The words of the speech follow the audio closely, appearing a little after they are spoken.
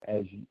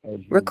as you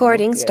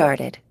Recording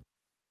started.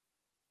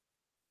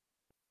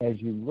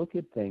 look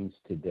at things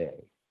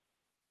today,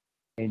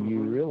 and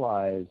you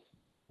realize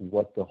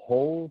what the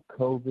whole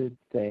COVID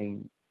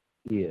thing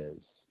is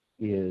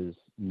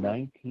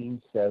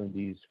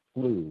 1970s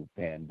flu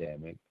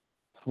pandemic,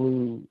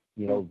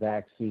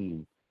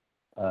 vaccine,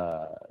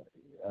 the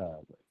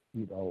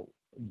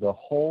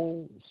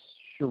whole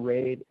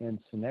charade and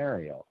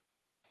scenario.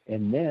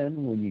 And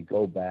then when you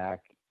go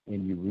back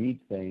and you read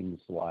things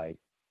like,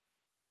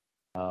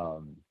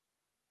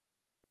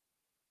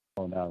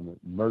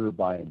 Murder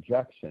by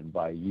Injection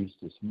by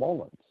Eustace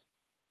Mullins,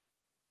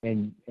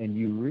 and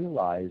you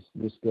realize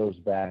this goes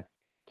back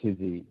to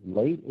the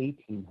late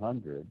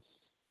 1800s,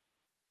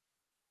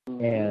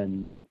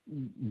 and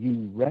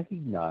you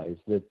recognize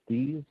that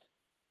these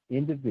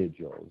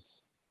individuals,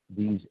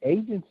 these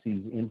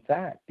agencies, in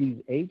fact, these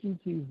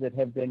agencies that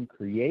have been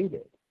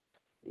created,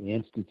 the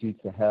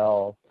Institutes of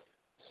Health,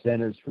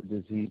 Centers for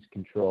Disease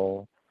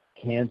Control,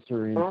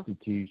 Cancer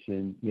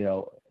Institution,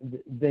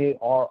 they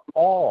are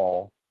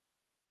all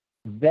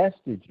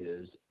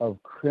vestiges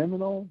of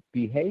criminal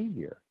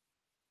behavior.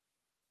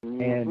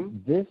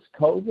 And this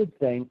COVID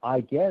thing,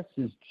 I guess,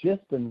 is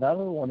just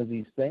another one of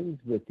these things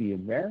that the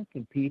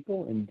American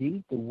people,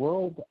 indeed the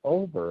world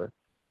over,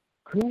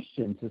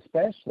 Christians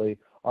especially,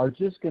 are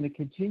just going to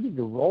continue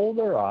to roll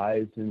their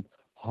eyes and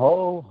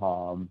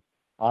ho-hum,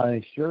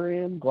 I sure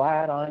am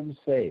glad I'm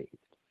saved.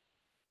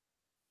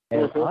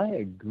 And I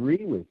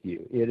agree with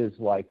you. It is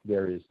like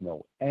there is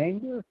no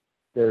anger,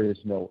 there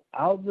is no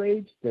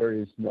outrage, there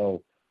is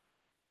no...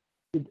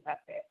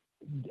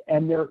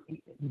 And there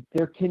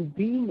can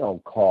be no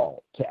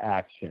call to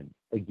action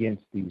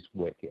against these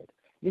wicked.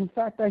 In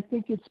fact, I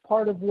think it's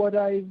part of what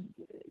I,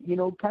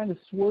 kind of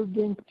swerved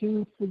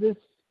into for this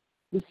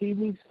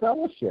evening's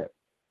fellowship.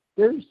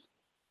 There's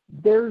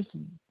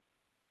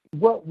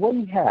what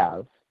we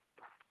have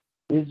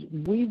is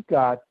we've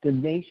got the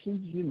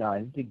nations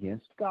united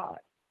against God.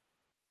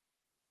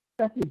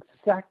 That's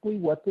exactly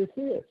what this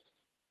is.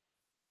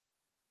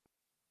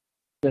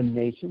 The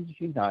nations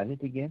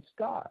united against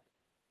God.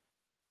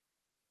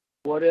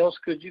 What else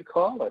could you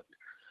call it?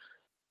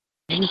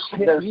 You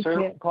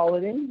can't call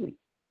it anything.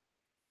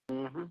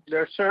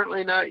 They're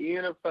certainly not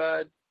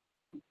unified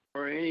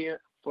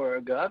for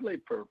a godly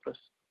purpose.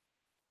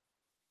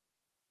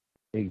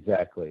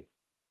 Exactly.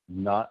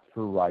 Not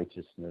for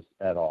righteousness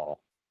at all.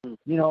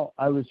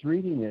 I was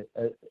reading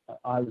a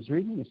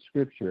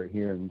scripture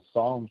here in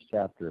Psalms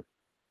chapter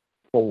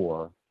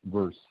 4,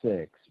 verse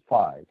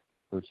 5.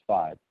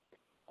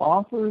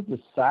 Offer the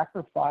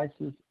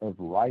sacrifices of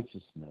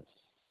righteousness.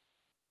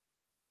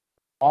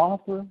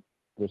 Offer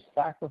the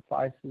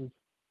sacrifices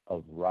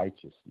of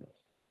righteousness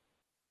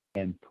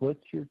and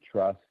put your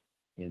trust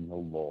in the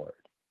Lord.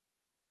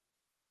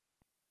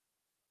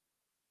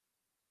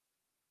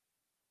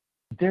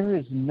 There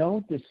is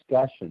no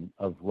discussion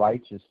of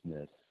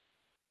righteousness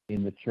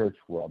in the church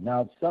world.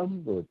 Now,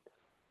 some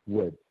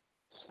would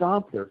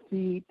stomp their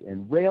feet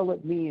and rail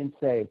at me and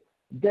say,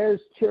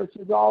 there's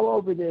churches all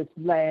over this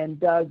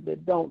land, Doug,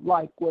 that don't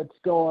like what's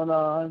going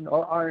on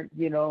or aren't,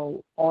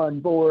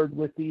 on board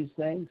with these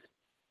things.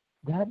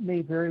 That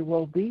may very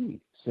well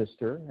be,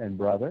 sister and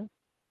brother.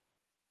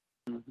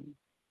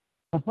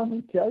 Let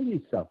me tell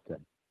you something.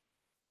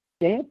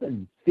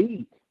 Stamping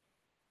feet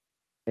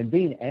and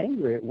being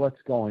angry at what's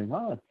going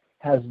on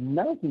has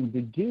nothing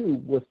to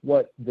do with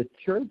what the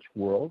church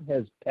world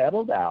has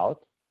peddled out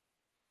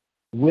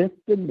with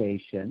the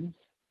nations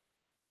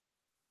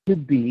to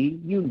be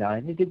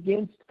united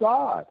against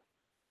God.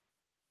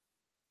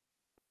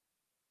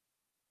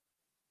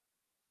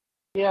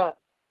 Yeah.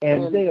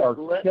 And they are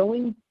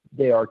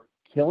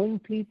killing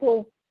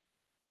people.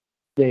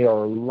 They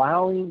are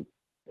allowing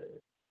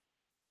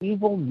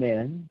evil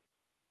men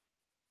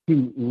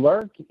to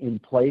lurk in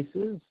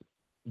places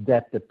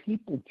that the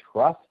people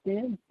trust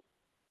in.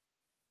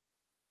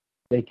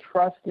 They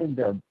trust in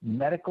their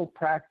medical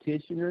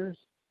practitioners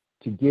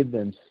to give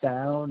them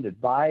sound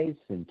advice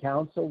and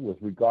counsel with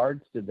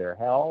regards to their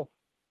health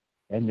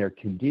and their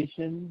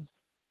conditions.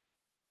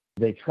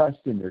 They trust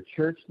in their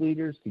church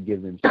leaders to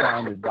give them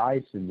sound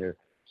advice in their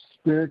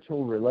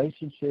spiritual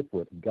relationship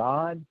with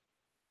God,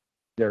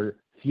 their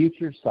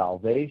future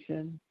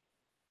salvation.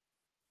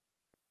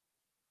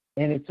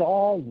 And it's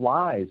all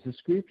lies. The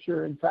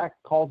scripture, in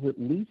fact, calls it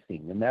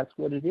leasing, and that's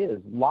what it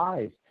is,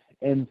 lies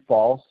and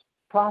false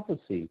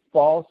prophecy,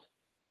 false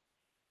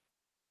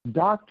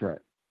doctrine.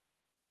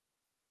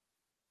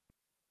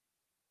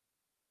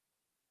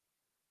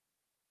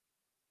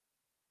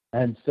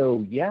 And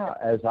so,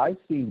 as I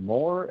see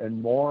more and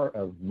more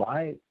of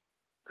my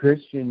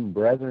Christian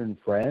brethren,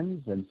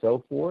 friends, and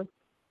so forth,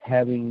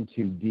 having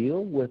to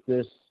deal with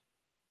this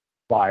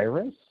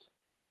virus,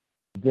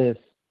 this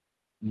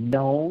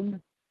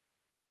known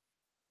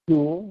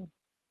tool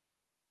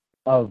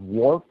of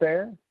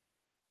warfare,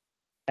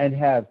 and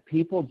have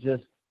people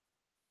just,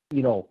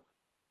 these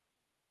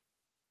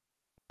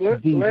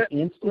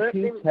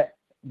institutes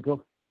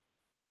go.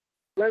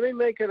 Let me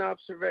make an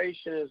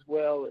observation as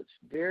well. It's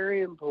very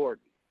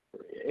important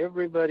for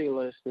everybody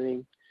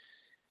listening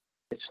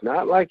It's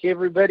not like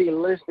everybody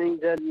listening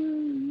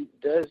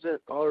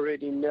doesn't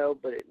already know,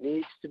 but it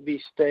needs to be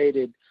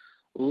stated.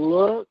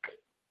 Look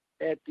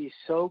at the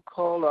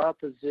so-called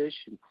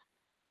opposition.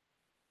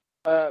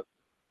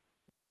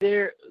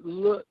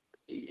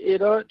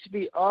 It ought to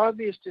be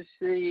obvious to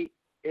see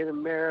in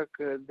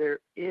America there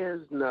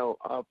is no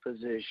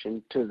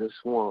opposition to the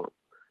swamp,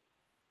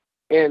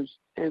 and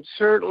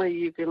certainly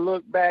you can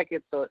look back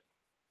at the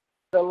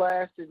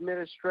last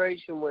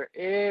administration where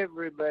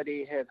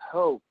everybody had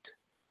hoped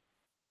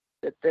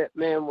that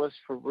man was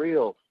for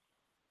real.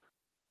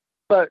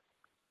 But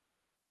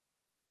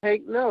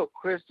take note,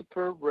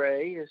 Christopher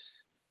Wray is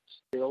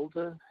still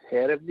the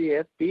head of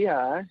the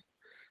FBI.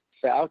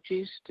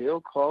 Fauci's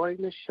still calling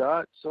the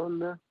shots on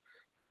the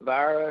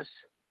virus.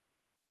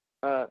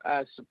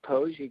 I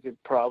suppose you could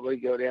probably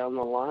go down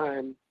the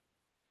line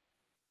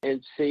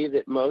and see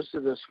that most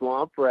of the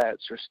swamp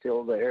rats are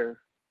still there.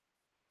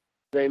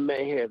 They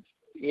may have,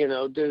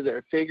 do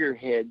their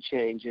figurehead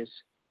changes.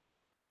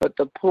 But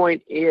the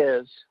point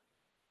is,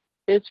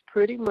 it's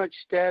pretty much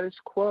status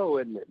quo,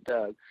 isn't it,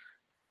 Doug?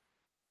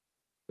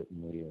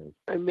 Certainly is.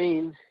 I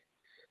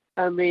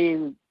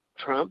mean,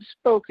 Trump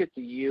spoke at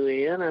the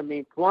UN. I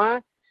mean,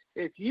 why?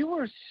 If you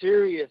were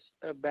serious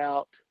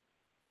about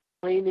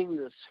cleaning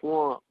the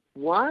swamp,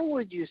 why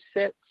would you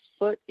set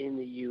foot in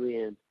the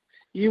UN?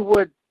 You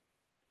would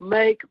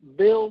make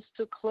bills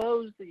to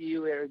close the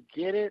UN or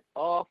get it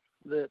off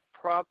the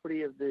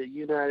property of the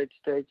United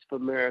States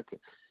of America.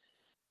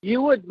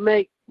 You would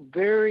make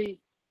very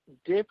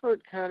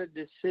different kind of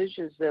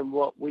decisions than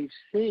what we've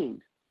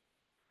seen.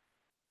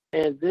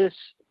 And this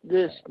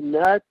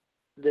nut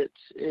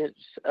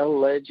it's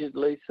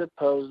allegedly,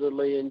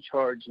 supposedly in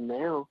charge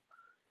now,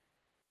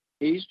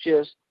 he's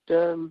just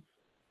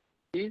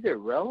he's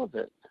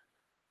irrelevant.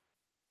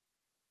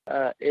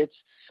 It's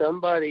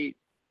somebody,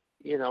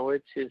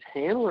 it's his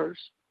handlers.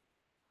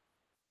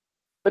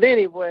 But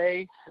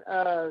anyway,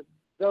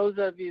 those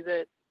of you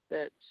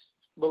that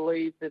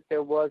believe that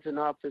there was an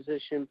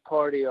opposition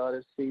party ought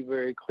to see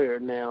very clear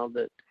now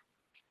that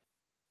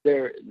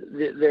there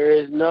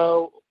is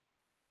no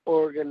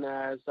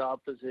organized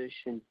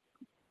opposition.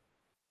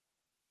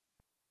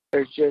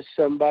 There's just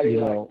somebody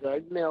like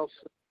Doug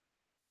Nelson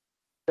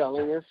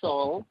telling us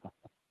all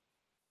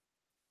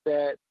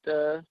that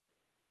they're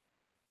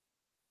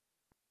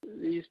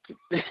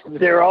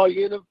all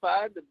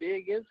unified to be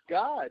against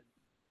God.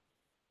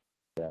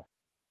 Yeah.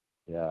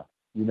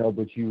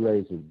 But you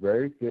raise a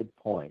very good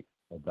point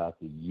about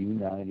the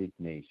United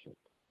Nations,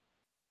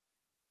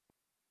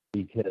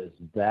 because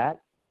that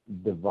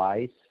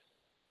device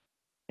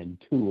and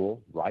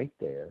tool right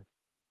there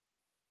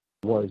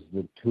was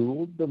the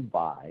tool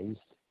devised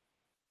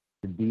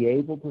to be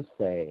able to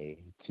say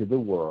to the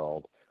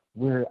world,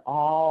 we're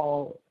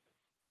all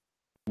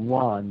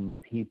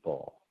one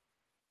people.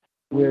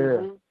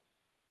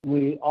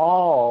 We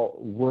all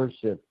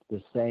worship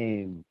the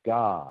same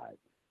God.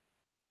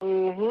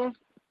 Mm-hmm.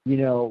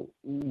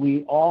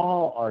 We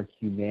all are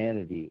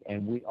humanity,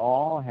 and we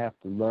all have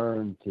to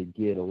learn to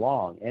get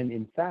along. And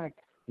in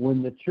fact,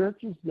 when the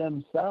churches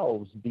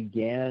themselves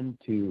began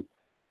to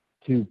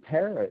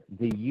parrot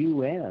the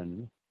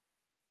UN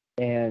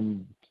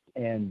and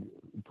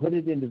put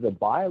it into the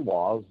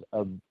bylaws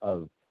of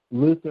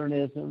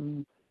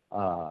Lutheranism,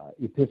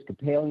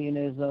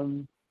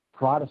 Episcopalianism,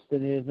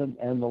 Protestantism,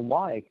 and the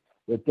like,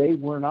 that they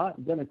were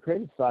not going to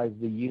criticize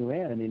the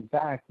UN. In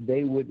fact,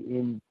 they would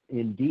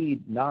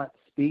indeed not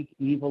speak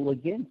evil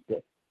against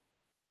it.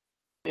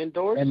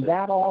 Endorse and it.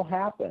 That all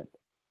happened.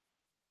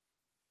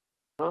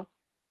 Huh?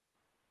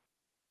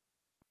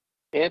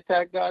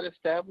 Anti-God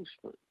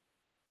establishment.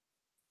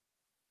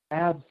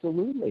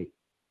 Absolutely.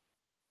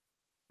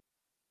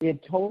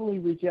 It totally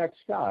rejects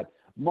God.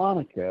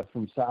 Monica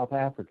from South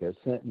Africa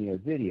sent me a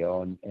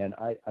video, and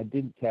I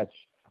didn't catch.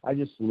 I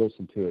just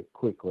listened to it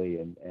quickly,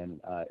 and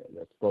I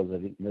suppose I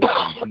didn't listen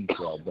in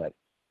detail, but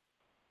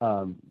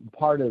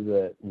part of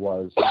it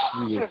was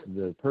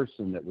the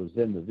person that was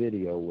in the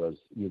video was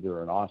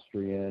either an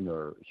Austrian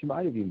or she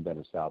might have even been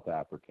a South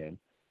African,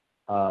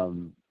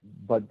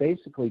 but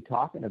basically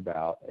talking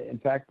about, in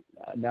fact,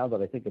 now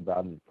that I think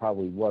about it, it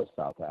probably was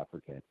South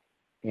African,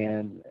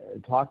 and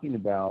talking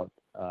about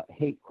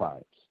hate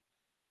crimes.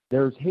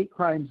 There's hate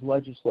crimes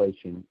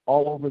legislation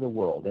all over the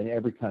world in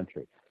every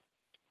country.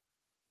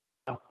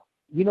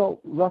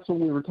 Russell,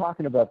 we were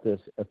talking about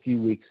this a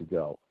few weeks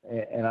ago,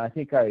 and I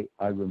think I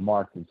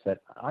remarked and said,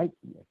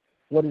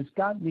 what has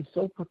gotten me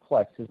so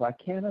perplexed is I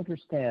can't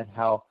understand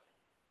how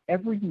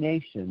every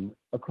nation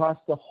across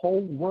the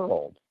whole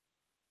world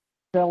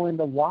fell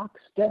into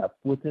lockstep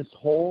with this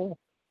whole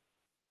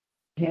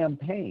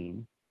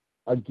campaign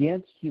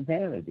against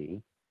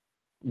humanity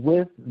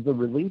with the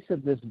release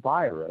of this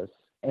virus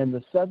and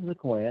the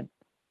subsequent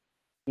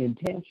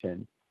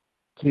intention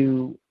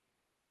to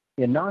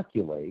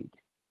inoculate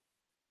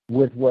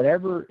with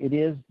whatever it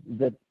is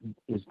that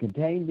is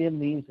contained in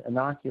these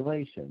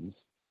inoculations,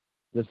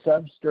 the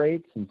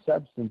substrates and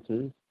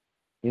substances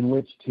in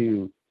which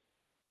to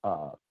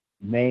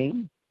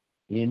maim,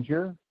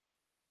 injure,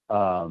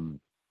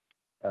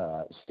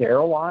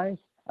 sterilize,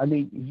 I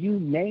mean, you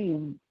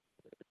name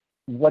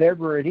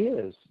whatever it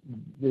is,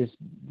 this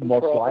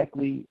most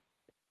likely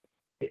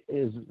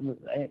is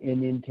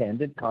an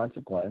intended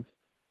consequence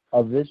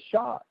of this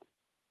shot.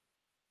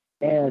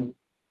 And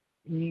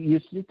you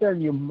sit there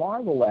and you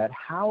marvel at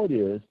how it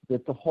is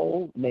that the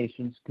whole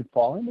nations could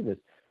fall into this.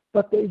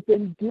 But they've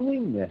been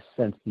doing this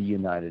since the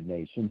United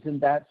Nations,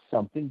 and that's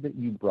something that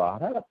you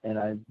brought up. And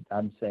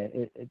I'm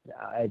saying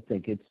I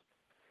think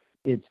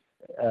it's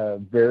a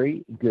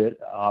very good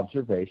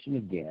observation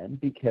again,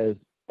 because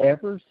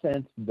ever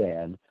since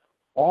then,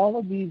 all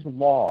of these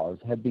laws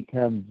have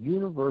become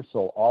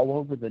universal all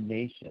over the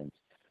nations.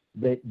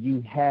 That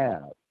you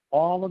have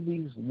all of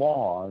these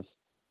laws.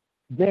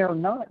 They're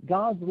not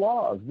God's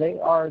laws. They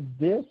are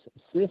this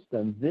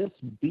system, this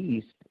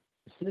beast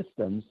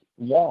system's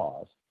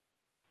laws.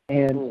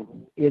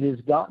 And it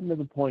has gotten to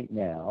the point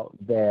now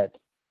that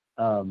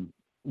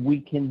we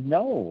can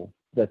know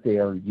that they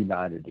are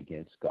united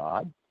against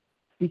God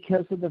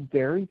because of the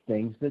very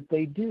things that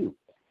they do.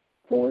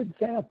 For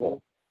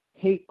example,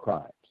 hate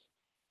crimes.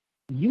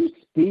 You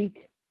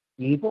speak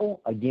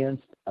evil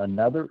against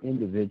another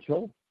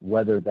individual,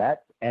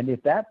 and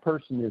if that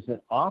person is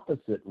an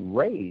opposite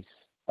race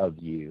of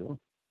you,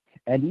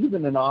 and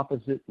even an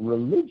opposite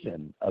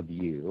religion of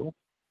you,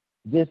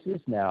 this is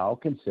now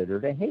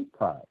considered a hate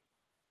crime.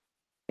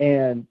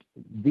 And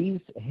these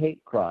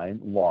hate crime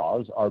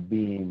laws are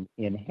being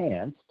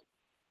enhanced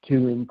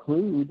to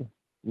include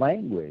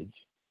language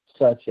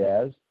such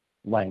as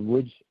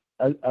language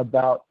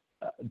about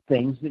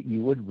things that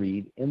you would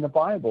read in the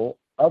Bible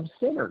of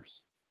sinners.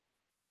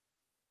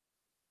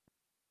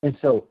 And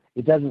so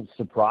it doesn't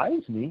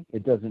surprise me,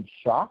 it doesn't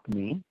shock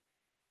me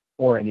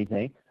or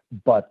anything,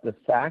 but the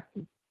fact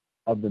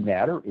of the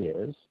matter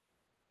is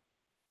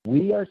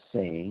we are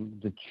seeing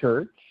the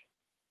church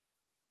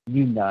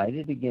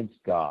united against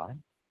God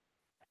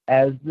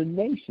as the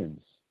nations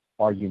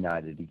are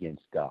united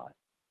against God,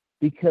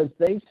 because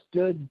they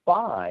stood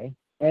by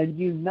and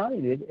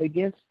united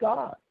against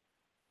God.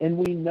 And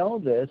we know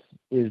this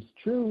is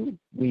true.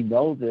 We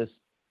know this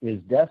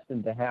is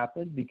destined to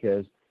happen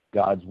because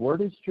God's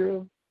word is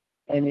true,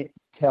 and it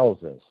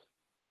tells us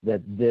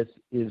that this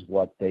is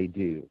what they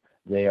do.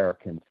 They are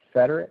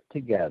confederate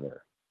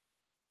together.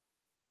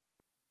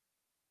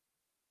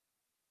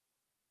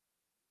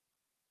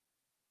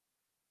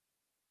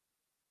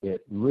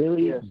 It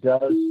really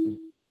does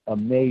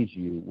amaze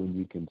you when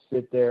you can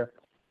sit there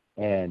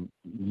and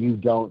you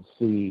don't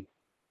see,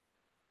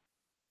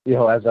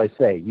 as I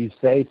say, you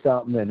say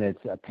something and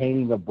it's a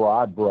painting a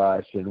broad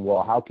brush, and,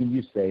 well, how can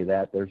you say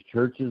that? There's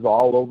churches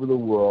all over the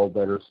world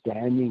that are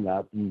standing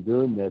up and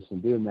doing this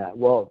and doing that.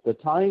 Well, the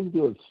time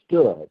to have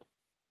stood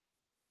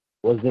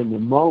was in the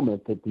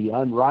moment that the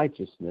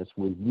unrighteousness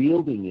was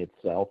wielding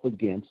itself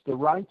against the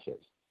righteous.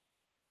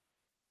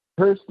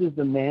 Cursed is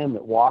the man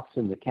that walks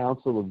in the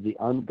counsel of the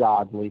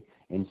ungodly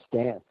and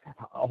stands.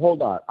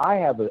 Hold on, I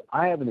have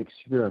an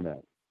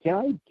experiment.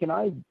 Can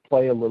I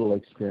play a little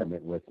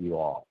experiment with you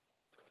all?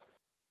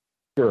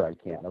 Sure, I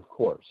can. Of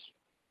course.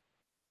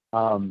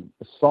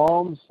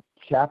 Psalms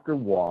chapter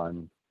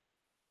 1,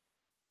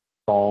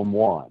 Psalm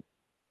 1.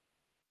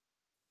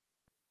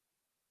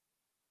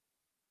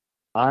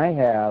 I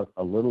have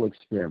a little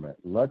experiment.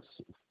 Let's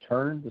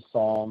turn to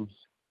Psalm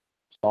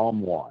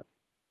 1.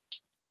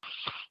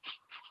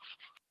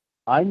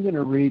 I'm going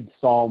to read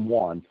Psalm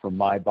 1 from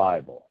my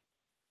Bible.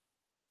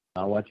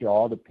 I want you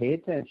all to pay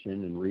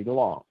attention and read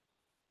along.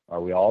 Are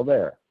we all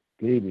there?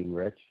 Good evening,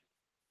 Rich.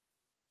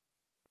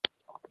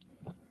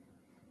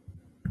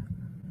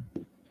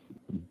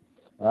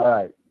 All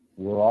right,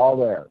 we're all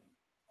there.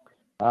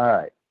 All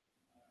right.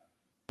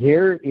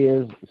 Here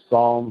is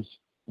Psalms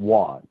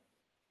 1.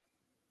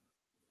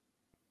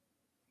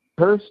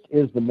 Cursed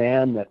is the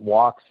man that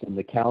walks in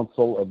the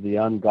counsel of the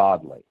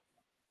ungodly,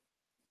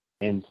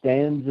 and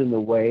stands in the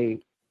way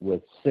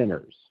with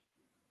sinners,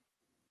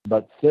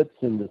 but sits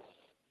in the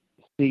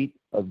seat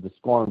of the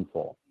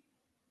scornful.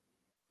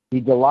 He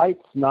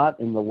delights not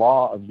in the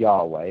law of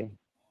Yahweh,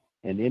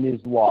 and in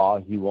his law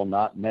he will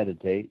not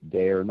meditate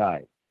day or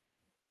night.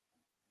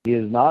 He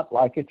is not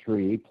like a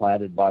tree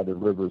planted by the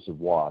rivers of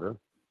water,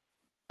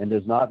 and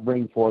does not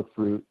bring forth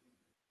fruit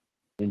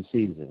in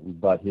season,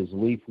 but his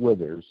leaf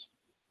withers,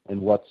 and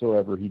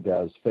whatsoever he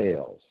does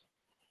fails.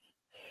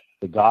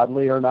 The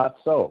godly are not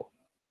so.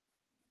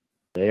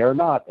 They are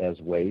not as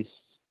wastes,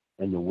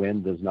 and the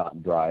wind does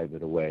not drive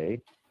it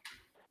away.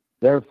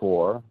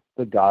 Therefore,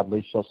 the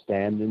godly shall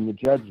stand in the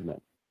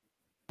judgment,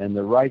 and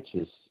the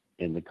righteous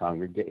in the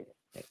congregation,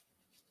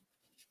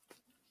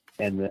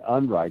 and the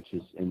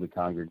unrighteous in the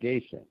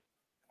congregation.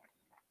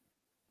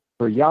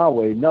 For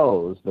Yahweh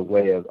knows the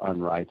way of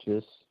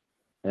unrighteous,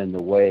 and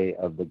the way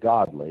of the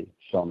godly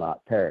shall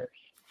not perish.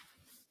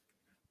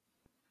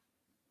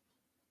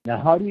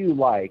 Now, how do you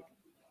like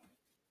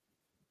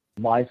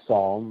my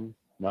Psalm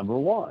number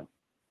 1?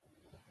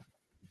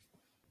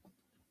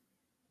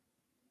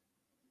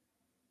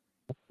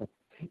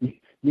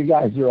 You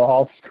guys are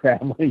all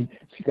scrambling,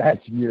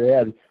 scratching your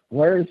head.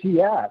 Where is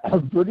he at?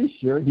 I'm pretty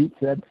sure he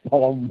said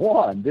Psalm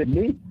 1, didn't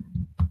he?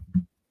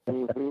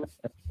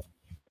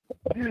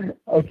 Mm-hmm.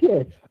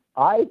 Okay,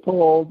 I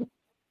pulled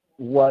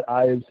what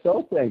I am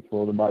so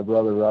thankful to my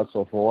brother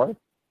Russell for.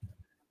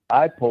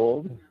 I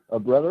pulled a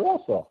Brother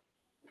Russell.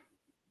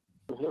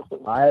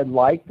 I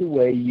like the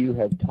way you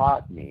have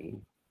taught me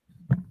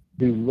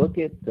to look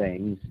at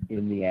things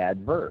in the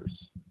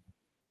adverse.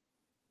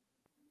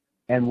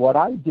 And what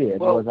I did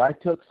was I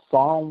took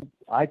Psalm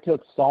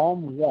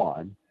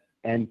 1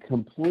 and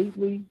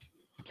completely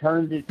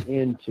turned it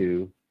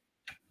into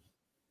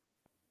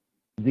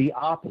the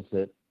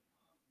opposite.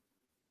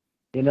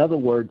 In other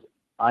words,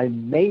 I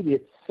made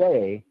it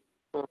say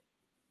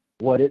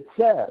what it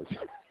says.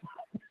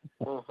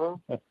 Uh-huh.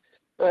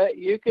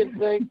 You can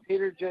thank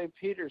Peter J.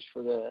 Peters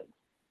for that.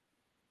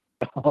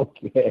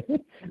 Okay.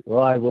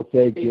 Well, I will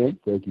thank him.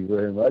 Thank you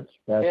very much,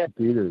 Pastor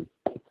Peters.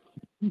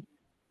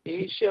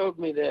 He showed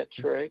me that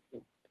trick.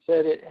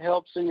 Said it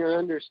helps in your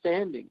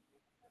understanding.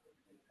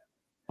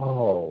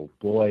 Oh,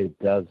 boy,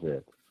 does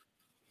it.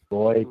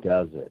 Boy,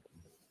 does it.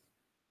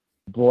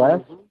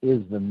 Blessed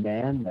is the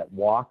man that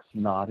walks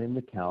not in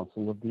the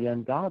counsel of the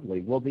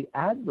ungodly. Well, the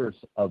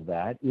adverse of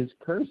that is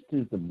cursed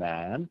is the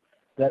man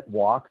that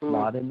walks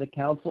not in the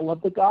counsel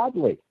of the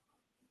godly.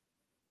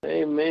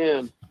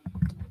 Amen.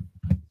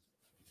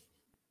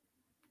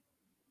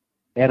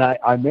 And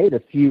I made a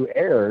few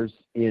errors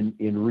in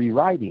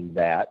rewriting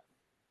that,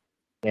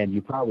 and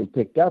you probably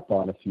picked up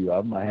on a few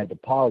of them. I had to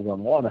pause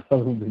on one of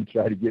them and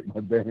try to get my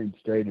bearings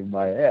straight in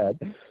my head.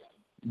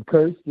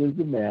 Cursed is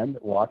the man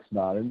that walks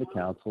not in the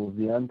counsel of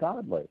the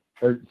ungodly.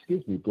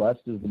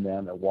 Blessed is the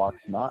man that walks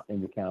not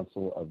in the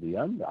counsel of the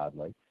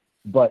ungodly,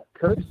 but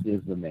cursed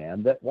is the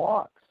man that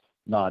walks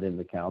not in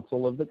the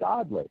counsel of the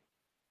godly.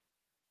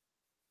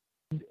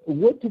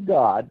 Would to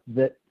God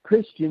that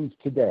Christians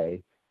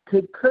today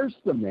could curse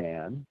the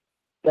man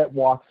that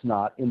walks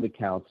not in the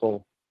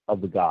counsel of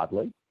the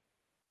godly.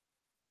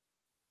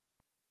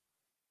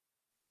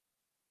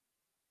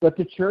 But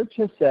the church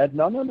has said,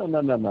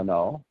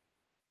 no.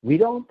 We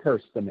don't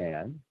curse the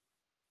man.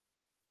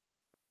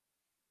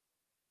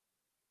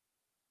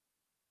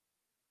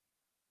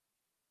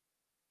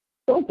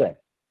 Don't they?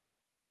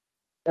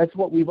 That's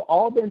what we've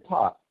all been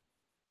taught.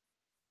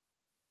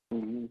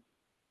 Mm-hmm.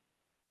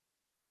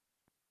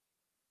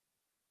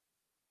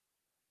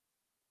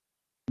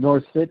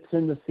 Nor sits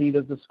in the seat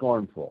of the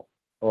scornful,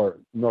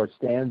 nor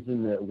stands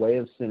in the way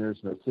of sinners,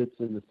 nor sits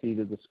in the seat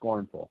of the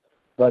scornful.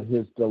 But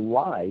his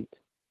delight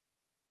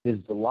is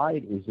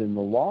in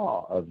the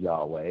law of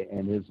Yahweh,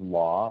 and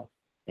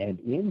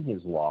in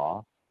his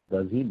law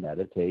does he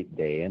meditate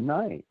day and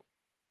night.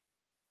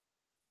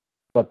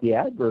 But the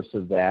adverse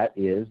of that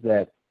is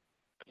that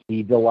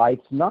he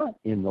delights not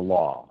in the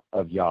law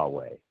of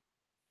Yahweh.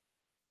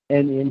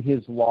 And in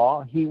his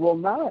law he will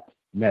not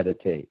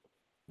meditate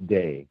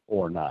day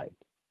or night.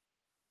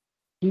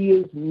 He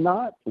is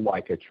not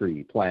like a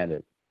tree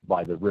planted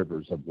by the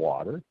rivers of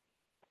water,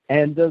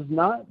 and does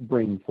not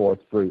bring forth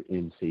fruit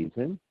in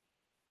season,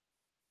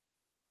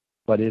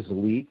 but his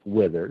leaf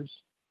withers,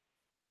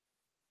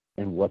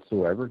 and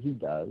whatsoever he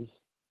does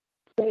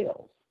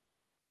fails.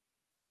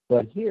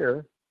 But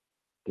here,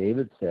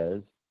 David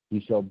says, he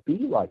shall be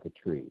like a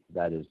tree,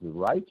 that is the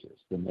righteous,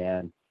 the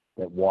man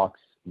that walks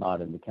not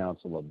in the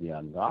counsel of the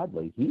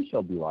ungodly. He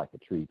shall be like a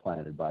tree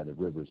planted by the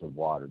rivers of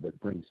water, that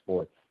brings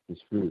forth his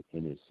fruit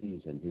in his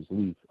season. His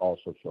leaf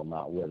also shall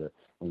not wither,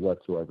 and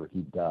whatsoever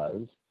he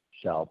does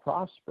shall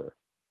prosper.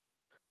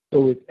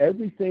 So if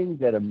everything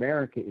that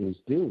America is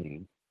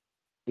doing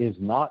is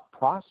not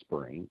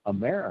prospering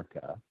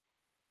America,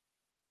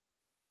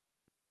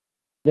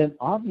 then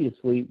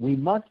obviously we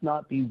must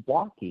not be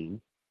walking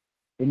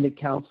in the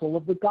counsel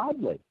of the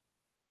godly.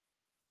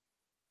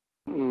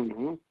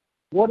 Mm-hmm.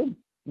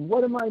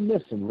 What am I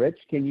missing, Rich?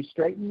 Can you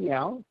straighten me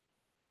out?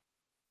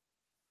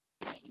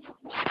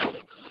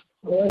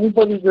 Well,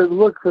 anybody that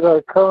looks at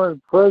our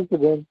current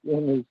president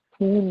and his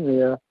team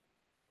there,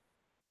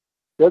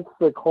 that's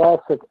the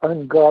classic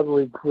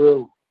ungodly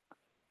crew.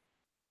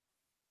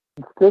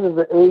 Instead of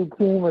the A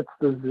team, it's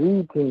the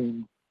Z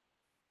team.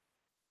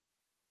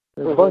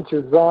 They're a bunch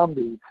of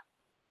zombies.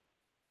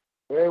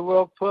 Very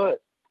well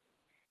put.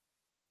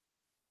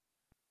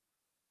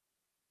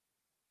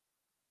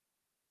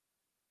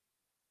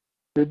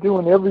 They're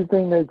doing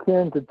everything they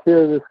can to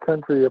tear this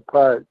country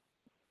apart.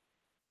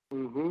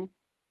 Mm-hmm.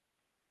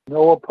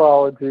 No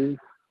apologies.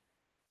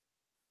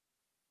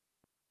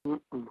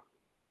 Mm-mm.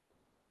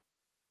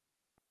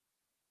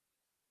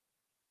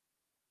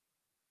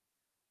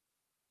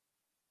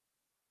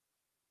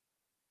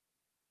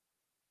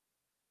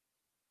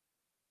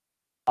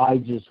 I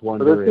just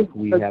wonder if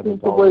we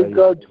haven't already.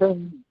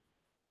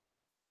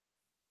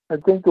 I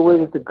think the way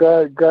that the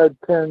God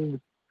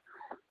penned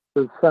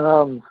the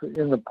Psalms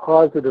in the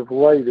positive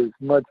light is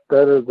much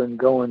better than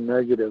going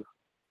negative.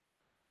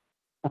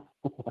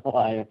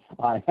 Well,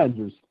 I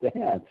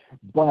understand,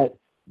 but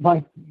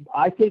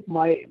I think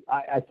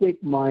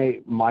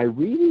my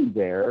reading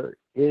there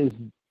is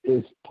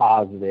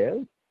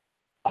positive.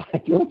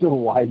 I don't know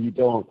why you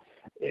don't.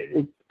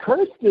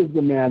 Cursed is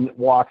the man that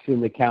walks in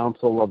the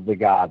counsel of the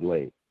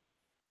godly.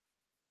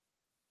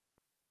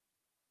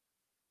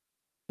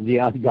 the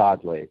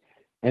ungodly,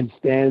 and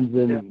stands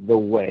in the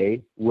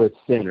way with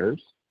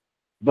sinners,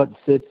 but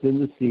sits in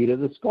the seat of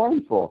the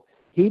scornful.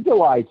 He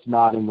delights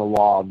not in the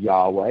law of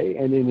Yahweh,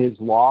 and in his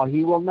law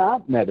he will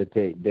not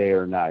meditate day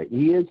or night.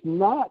 He is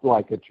not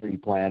like a tree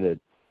planted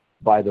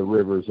by the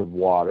rivers of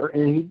water,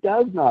 and he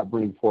does not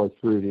bring forth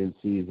fruit in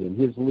season.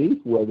 His leaf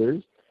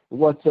withers,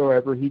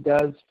 whatsoever he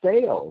does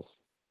fails.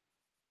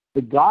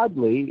 The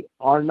godly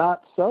are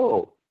not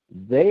so.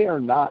 They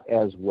are not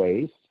as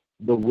waste.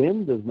 The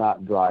wind does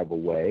not drive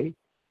away.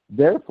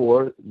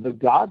 Therefore, the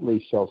godly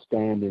shall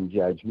stand in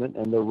judgment,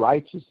 and the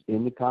righteous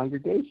in the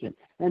congregation.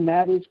 And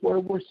that is where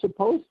we're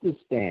supposed to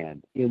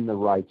stand, in the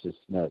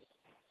righteousness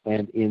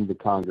and in the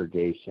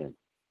congregation.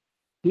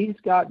 He's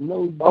got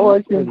no use all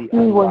I for can the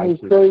see when you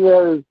say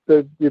that is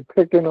that you're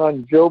picking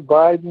on Joe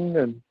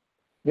Biden and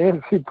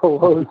Nancy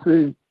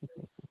Pelosi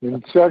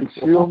and Chuck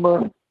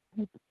Schumer.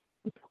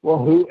 Well,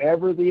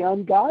 whoever the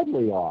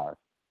ungodly are.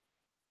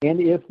 And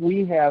if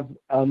we have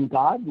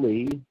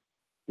ungodly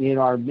in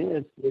our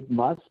midst, it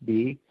must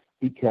be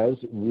because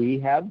we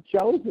have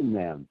chosen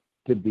them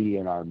to be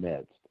in our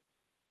midst.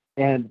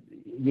 And,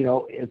 you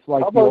know, it's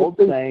like the old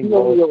saying,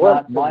 well, it's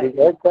not my...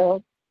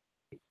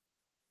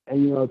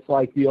 And, you know, it's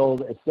like the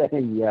old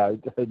saying, no,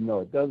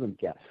 it doesn't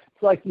count.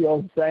 It's like the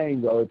old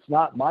saying, though, it's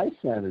not my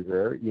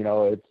senator, you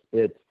know,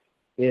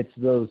 it's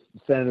those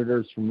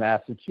senators from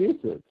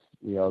Massachusetts,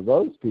 you know,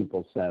 those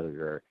people's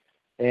senator.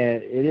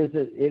 And it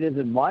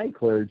isn't my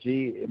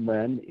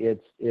clergymen,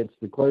 it's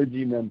the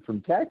clergymen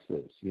from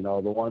Texas, you know,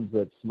 the ones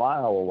that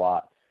smile a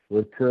lot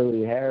with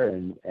curly hair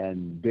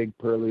and big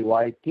pearly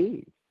white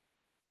teeth.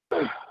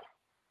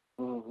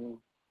 Mm-hmm.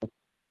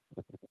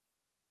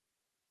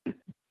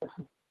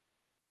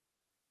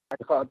 I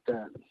caught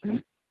that.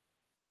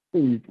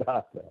 You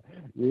got that.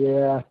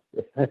 Yeah.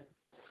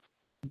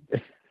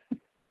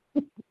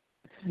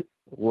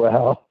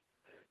 Well,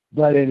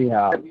 but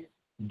anyhow,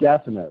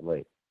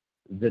 definitely,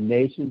 the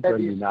nations are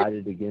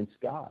united against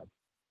God.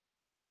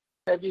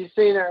 Have you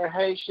seen our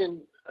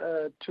Haitian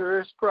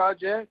tourist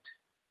project?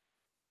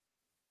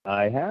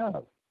 I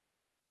have.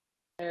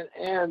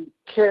 And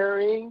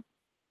carrying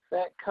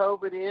that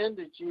COVID in,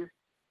 did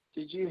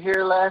you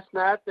hear last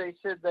night they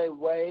said they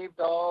waived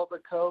all the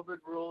COVID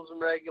rules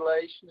and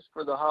regulations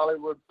for the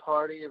Hollywood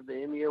party of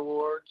the Emmy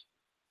Awards?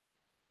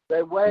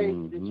 They waived.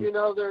 Mm-hmm. Did you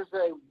know there's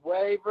a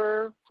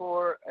waiver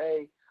for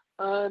a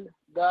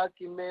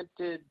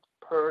undocumented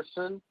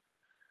person?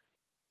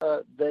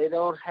 They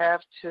don't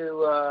have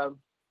to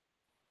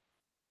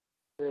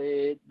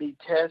be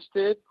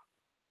tested.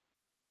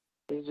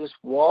 He just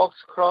walks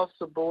across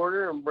the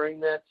border and bring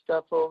that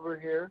stuff over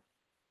here.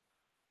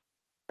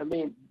 I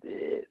mean,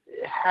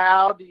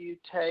 how do you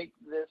take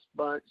this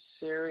bunch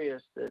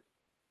serious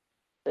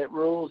that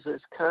rules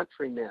this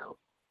country now?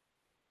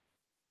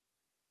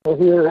 Well,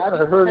 here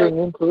I heard an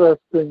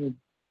interesting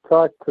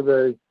talk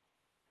today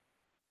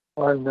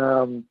on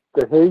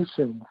the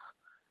Haitians.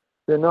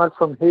 They're not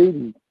from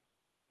Haiti.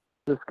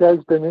 This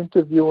guy's been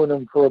interviewing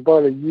them for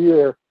about a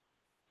year,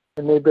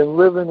 and they've been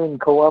living in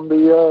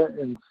Colombia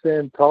and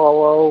Sao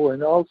Paulo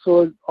and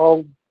also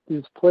all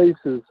these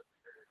places.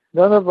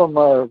 None of them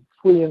are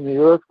fleeing the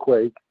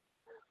earthquake.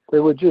 They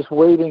were just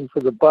waiting for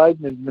the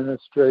Biden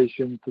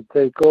administration to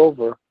take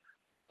over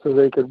so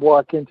they could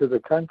walk into the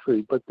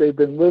country. But they've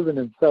been living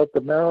in South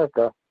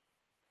America,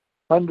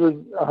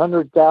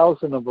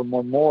 100,000 of them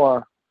or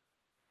more,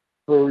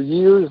 for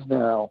years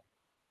now.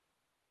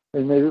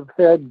 And they've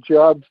had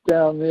jobs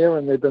down there,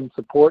 and they've been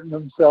supporting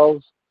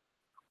themselves,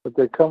 but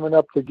they're coming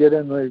up to get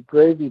in the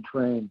gravy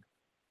train.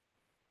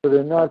 So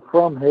they're not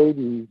from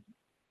Haiti.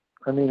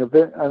 I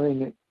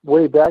mean,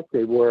 way back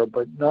they were,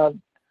 but not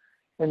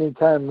any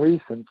time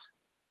recent.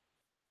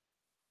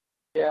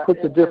 Yeah,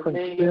 puts a different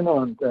spin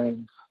on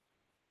things.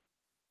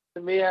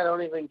 To me, I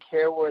don't even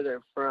care where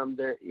they're from.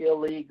 They're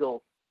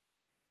illegal.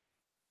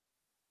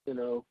 You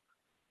know.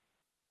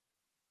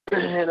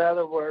 In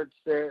other words,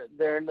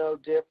 they're no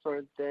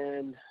different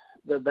than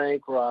the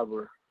bank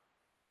robber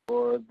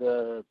or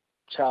the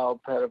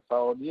child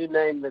pedophile. You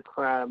name the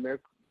crime,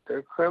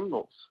 they're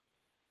criminals.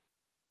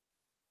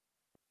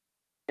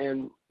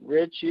 And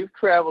Rich, you've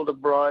traveled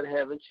abroad,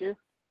 haven't you?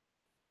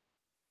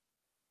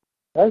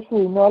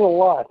 Actually, not a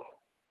lot.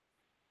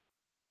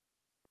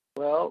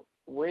 Well,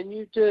 when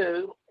you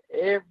do,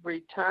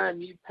 every time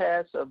you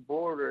pass a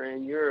border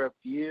in Europe,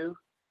 you've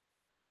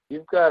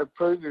got to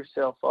prove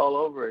yourself all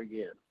over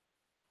again,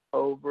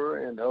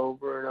 over and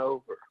over and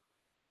over.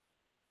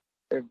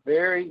 They're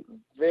very,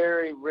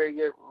 very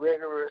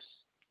rigorous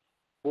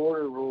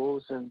border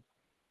rules in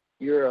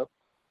Europe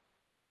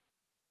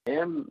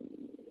and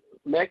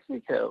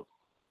Mexico.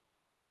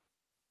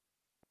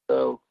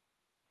 So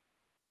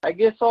I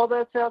guess all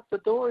that's out the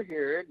door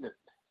here, isn't it?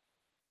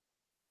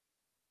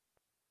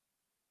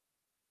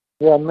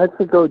 Yeah,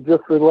 Mexico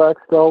just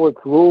relaxed all its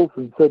rules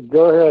and said,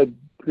 go ahead.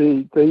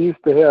 They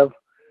used to have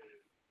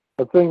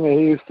a thing they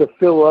used to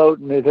fill out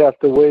and they'd have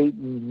to wait,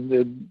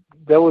 and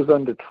that was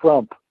under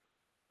Trump.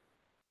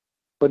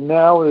 But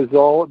now is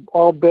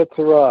all bets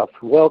are off.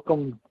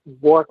 Welcome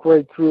walk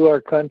right through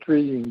our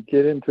country and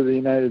get into the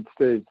United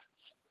States.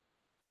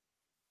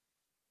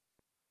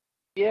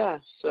 Yeah,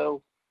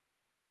 so,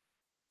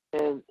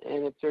 and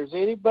if there's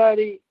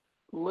anybody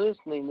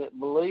listening that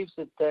believes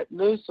that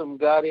Newsom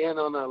got in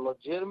on a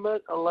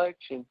legitimate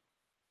election,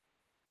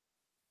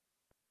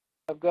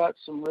 I've got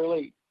some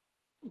really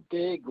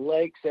big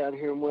lakes out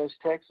here in West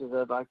Texas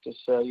I'd like to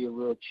sell you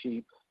real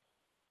cheap.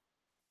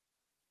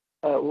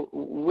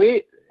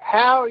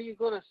 How are you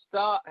going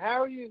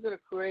to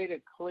create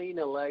a clean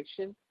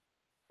election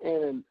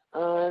in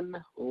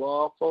an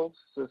unlawful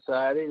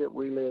society that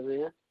we live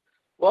in?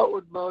 What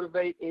would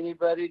motivate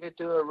anybody to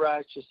do a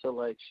righteous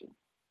election?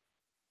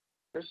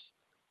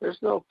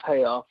 There's no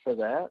payoff for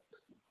that.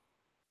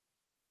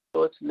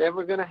 So it's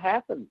never going to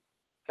happen,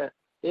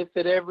 if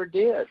it ever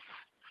did.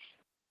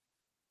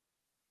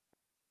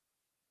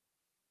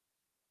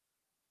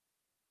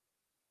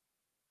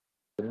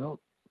 Well,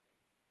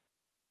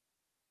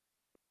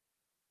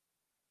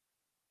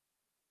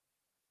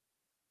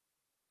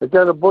 I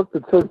got a book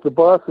that says the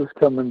boss is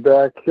coming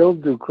back. He'll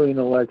do clean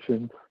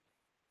elections.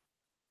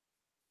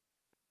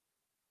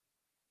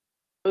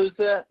 Who's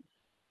that?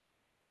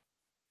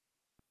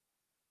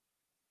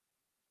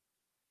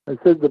 I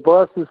said the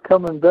boss is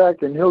coming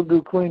back and he'll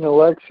do clean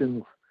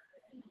elections.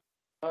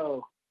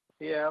 Oh,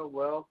 yeah,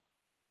 well,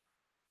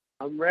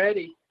 I'm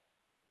ready.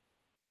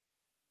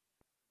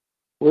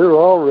 We're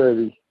all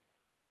ready.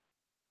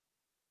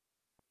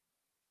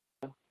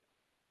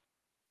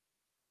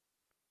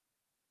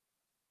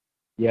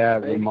 Yeah,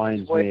 it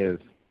reminds me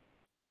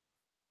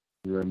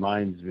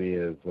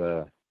of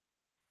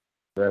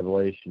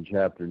Revelation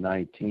chapter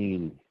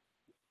 19.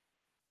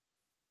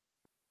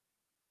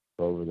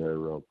 Over there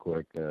real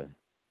quick. I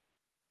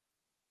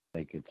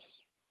think it's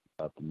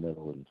about the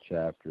middle of the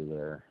chapter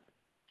there.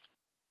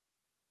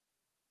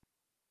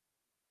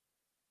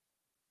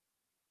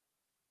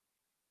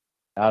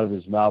 Out of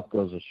his mouth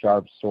goes a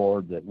sharp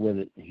sword, that with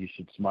it he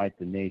should smite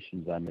the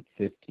nations. I'm at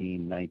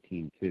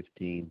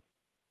 19:15.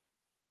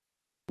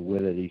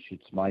 With it he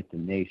should smite the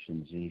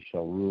nations, and he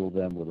shall rule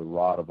them with a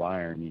rod of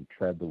iron, and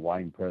tread the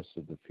winepress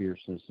of the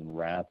fierceness and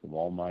wrath of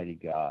Almighty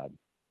God.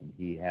 And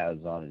he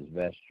has on his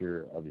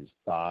vesture of his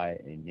thigh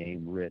a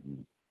name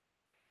written,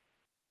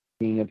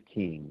 King of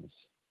Kings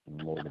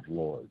and Lord of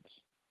Lords.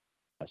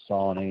 I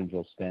saw an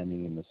angel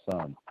standing in the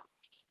sun,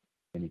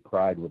 and he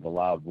cried with a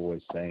loud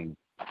voice, saying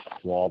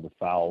to all the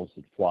fowls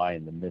that fly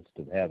in the midst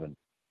of heaven,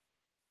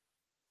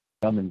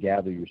 come and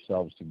gather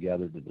yourselves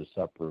together to the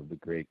supper of the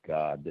great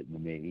God, that you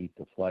may eat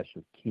the flesh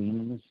of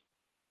kings,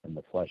 and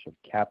the flesh of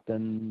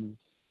captains,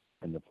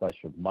 and the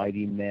flesh of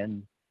mighty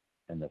men,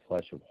 and the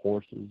flesh of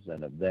horses,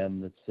 and of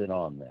them that sit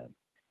on them,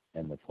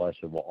 and the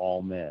flesh of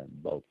all men,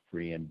 both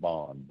free and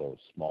bond, both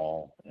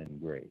small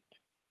and great.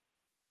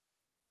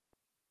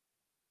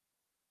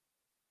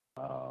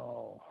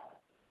 Oh.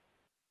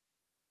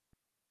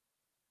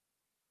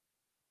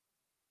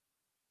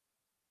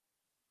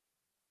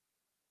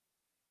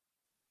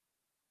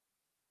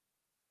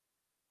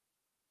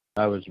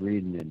 I was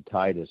reading in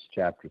Titus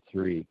chapter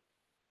 3,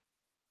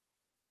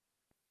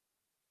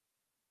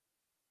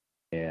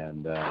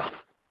 and there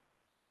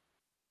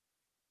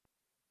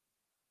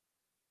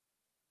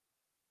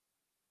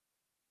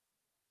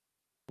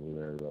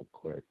real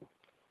quick.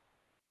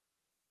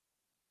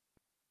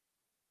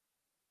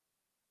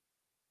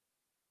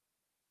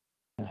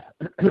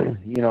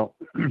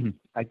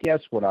 I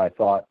guess what I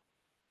thought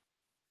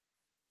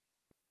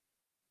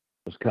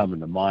was coming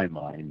to my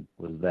mind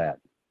was that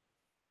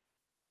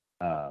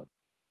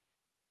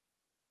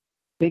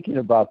thinking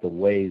about the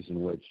ways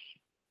in which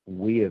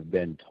we have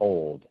been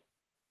told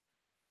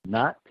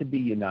not to be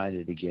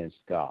united against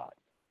God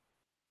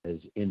as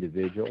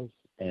individuals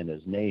and as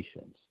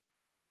nations.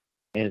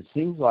 And it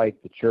seems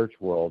like the church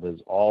world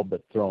has all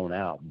but thrown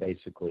out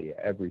basically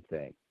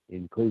everything,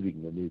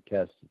 including the New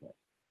Testament.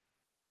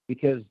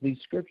 Because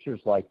these scriptures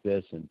like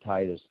this in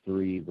Titus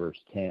 3, verse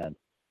 10,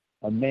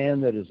 a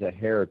man that is a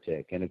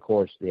heretic, and of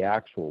course the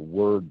actual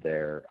word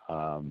there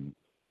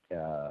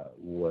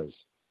was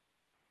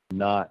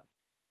not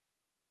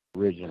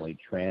originally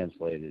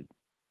translated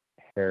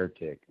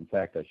heretic. In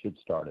fact, I should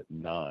start at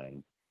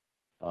 9.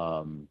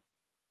 No,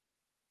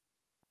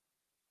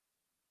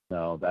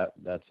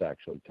 that's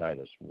actually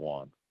Titus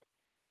 1.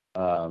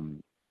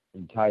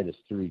 In Titus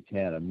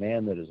 3:10, a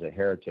man that is a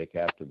heretic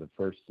after the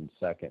first and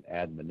second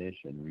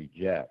admonition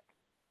reject.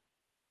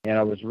 And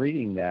I was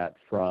reading that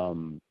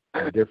from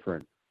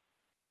different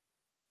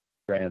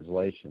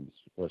translations.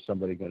 Was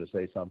somebody going to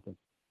say something?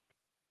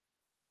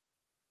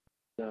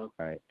 No.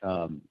 All right.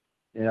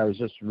 And I was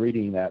just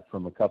reading that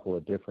from a couple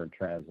of different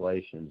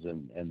translations,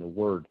 and the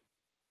word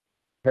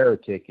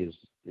heretic is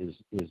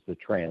the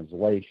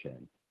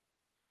translation.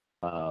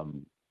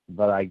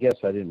 But I guess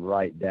I didn't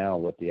write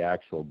down what the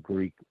actual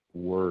Greek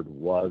word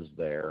was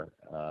there.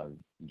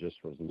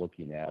 Just was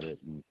looking at it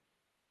and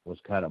was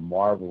kind of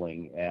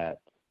marveling at.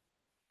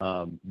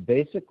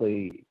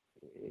 Basically,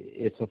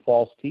 it's a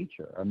false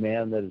teacher, a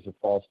man that is a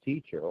false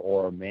teacher,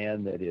 or a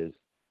man that is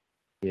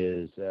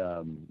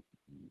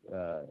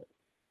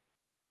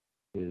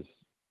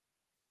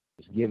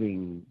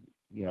giving,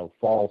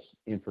 false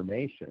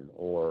information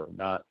or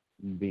not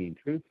being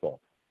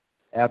truthful.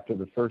 After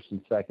the first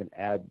and second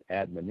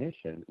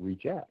admonition,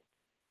 reject.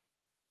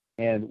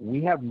 And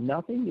we have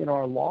nothing in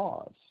our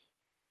laws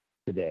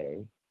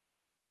today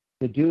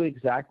to do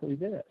exactly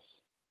this.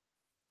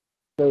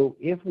 So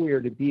if we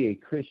are to be a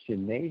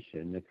Christian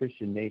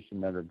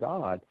nation under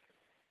God,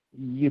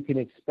 you can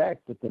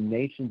expect that the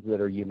nations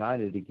that are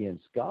united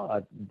against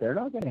God, they're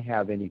not going to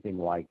have anything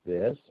like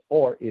this,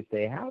 or if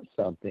they have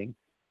something,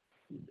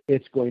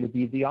 it's going to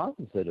be the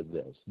opposite of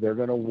this. They're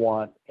going to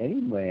want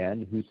any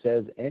man who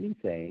says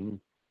anything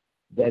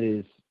that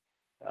is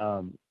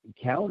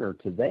counter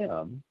to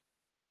them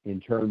in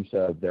terms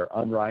of their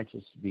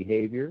unrighteous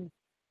behavior,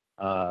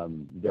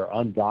 their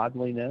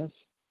ungodliness.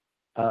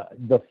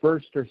 The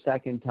first or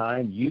second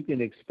time, you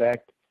can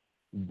expect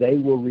they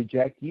will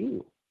reject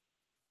you,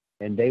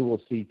 and they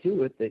will see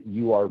to it that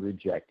you are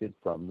rejected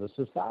from the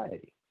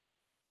society.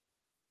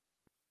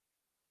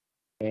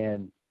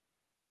 And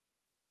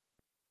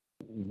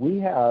we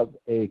have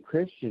a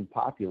Christian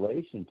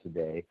population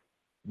today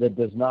that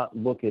does not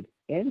look at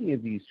any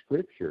of these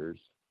scriptures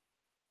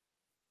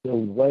the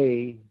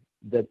way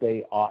that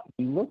they ought to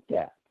be looked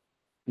at,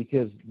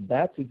 because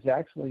that's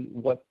exactly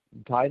what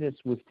Titus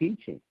was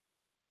teaching.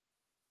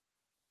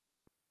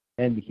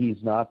 And he's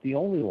not the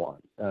only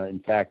one. In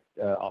fact,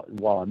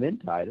 while I'm in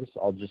Titus,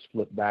 I'll just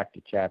flip back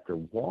to chapter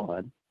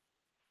 1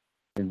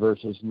 in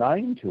verses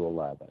 9 to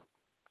 11.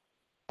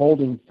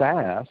 Holding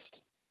fast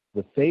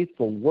the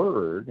faithful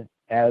word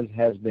as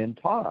has been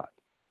taught,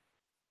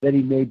 that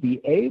he may be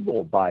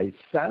able by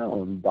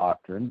sound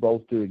doctrine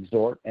both to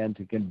exhort and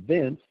to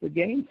convince the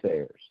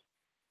gainsayers.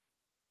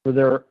 For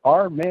there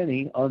are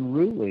many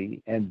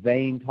unruly and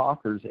vain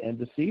talkers and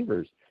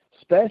deceivers,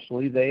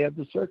 especially they of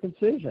the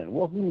circumcision.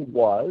 Well, who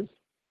was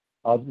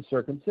of the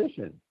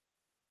circumcision?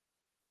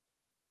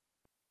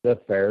 The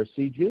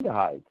Pharisee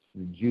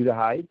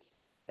Judahites,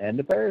 and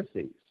the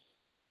Pharisees.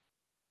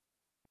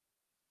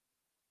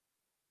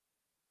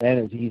 And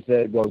as he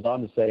said, goes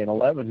on to say in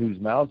 11, whose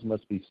mouths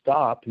must be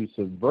stopped, who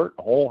subvert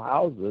whole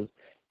houses,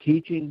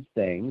 teaching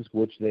things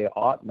which they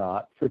ought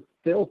not, for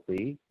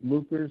filthy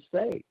lucre's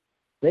sake.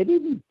 They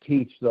didn't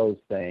teach those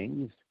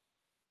things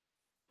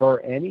for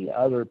any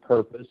other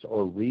purpose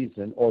or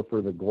reason or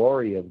for the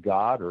glory of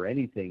God or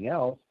anything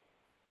else.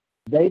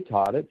 They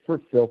taught it for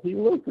filthy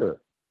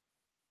lucre.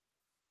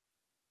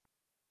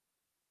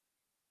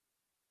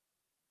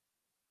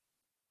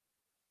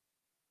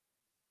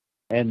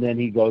 And then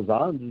he goes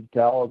on to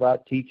tell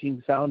about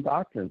teaching sound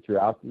doctrine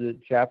throughout the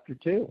chapter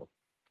 2.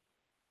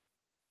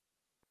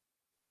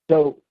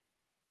 So,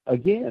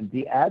 again,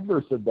 the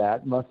adverse of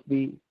that must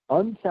be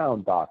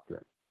unsound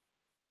doctrine.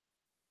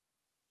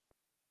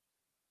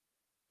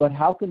 But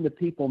how can the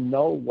people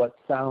know what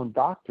sound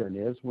doctrine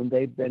is when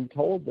they've been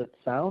told that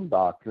sound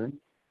doctrine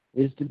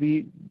is to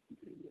be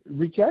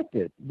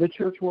rejected? The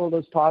church world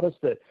has taught us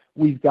that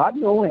we've got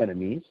no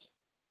enemies.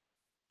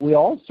 We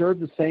all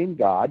serve the same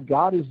God.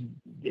 God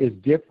is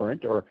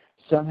different or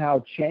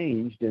somehow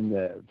changed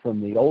from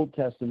the Old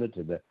Testament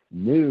to the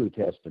New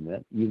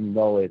Testament, even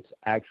though it's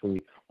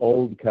actually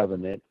Old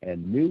Covenant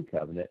and New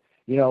Covenant.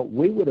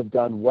 We would have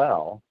done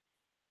well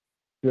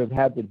to have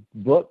had the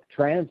book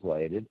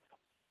translated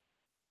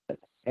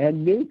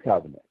and New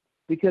Covenant,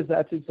 because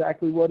that's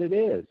exactly what it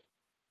is.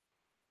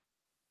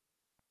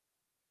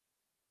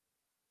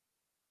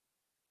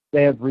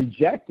 They have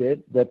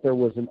rejected that there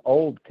was an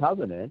Old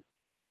Covenant.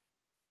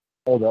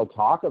 Oh, they'll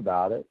talk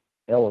about it,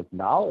 they'll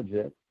acknowledge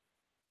it,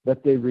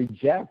 but they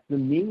reject the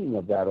meaning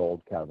of that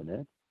Old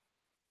Covenant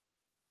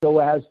so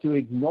as to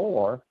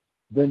ignore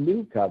the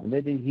New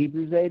Covenant in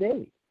Hebrews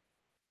 8:8.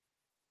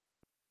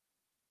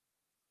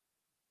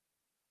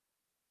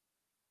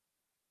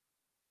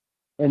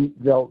 And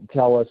they'll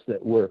tell us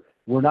that we're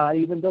not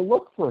even to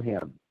look for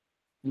him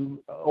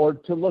or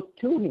to look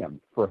to him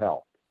for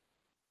help.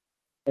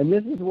 And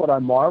this is what I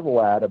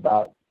marvel at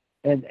about,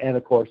 and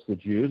of course the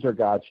Jews are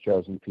God's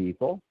chosen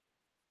people,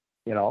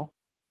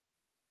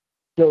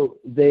 So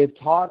they've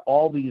taught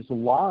all these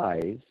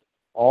lies,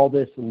 all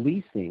this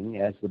leasing,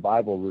 as the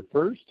Bible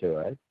refers to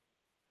it,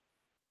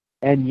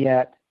 and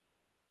yet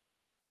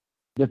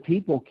the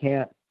people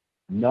can't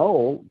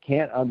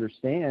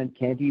understand,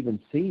 can't even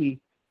see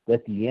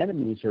that the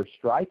enemies are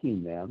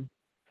striking them.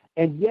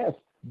 And yes,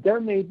 there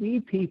may be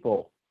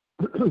people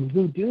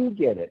who do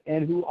get it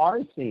and who are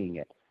seeing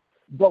it.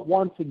 But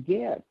once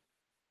again,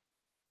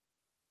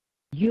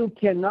 you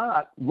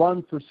cannot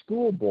run for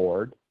school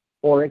board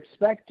or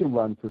expect to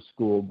run for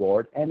school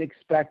board and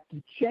expect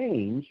to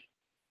change,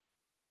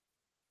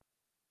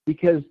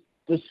 because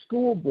the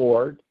school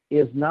board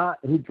is not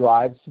who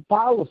drives the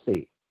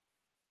policy.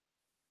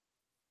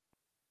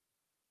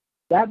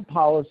 That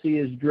policy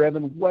is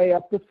driven way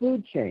up the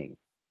food chain.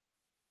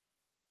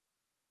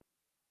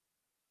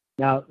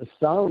 Now,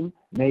 some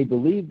may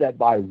believe that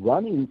by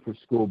running for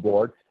school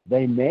board,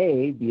 they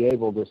may be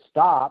able to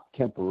stop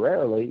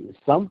temporarily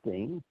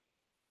something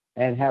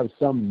and have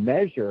some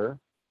measure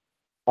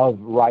of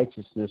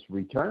righteousness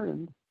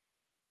returned.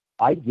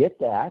 I get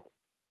that.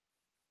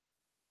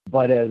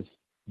 But as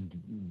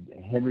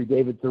Henry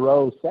David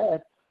Thoreau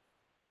said,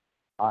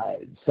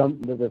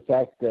 something to the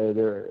effect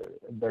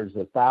there's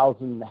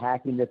 1,000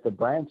 hacking at the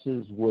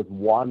branches with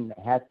one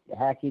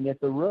hacking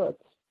at the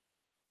roots.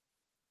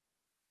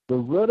 The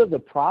root of the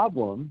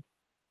problem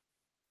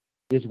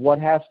is what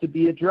has to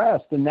be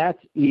addressed, and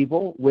that's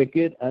evil,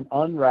 wicked, and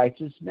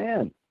unrighteous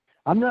men.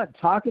 I'm not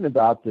talking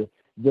about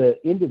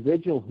the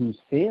individual who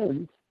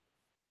sins,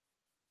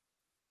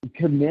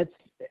 commits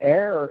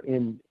error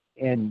in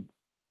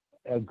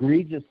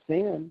egregious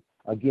sin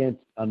against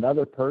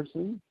another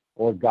person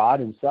or God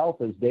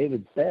himself, as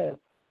David said,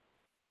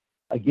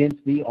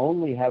 against thee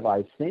only have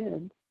I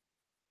sinned.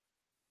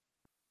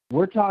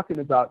 We're talking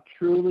about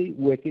truly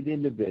wicked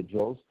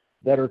individuals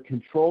that are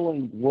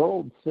controlling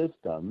world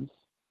systems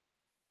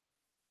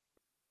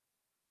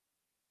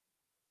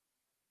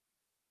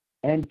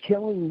and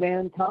killing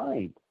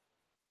mankind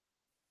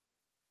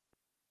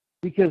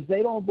because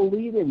they don't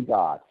believe in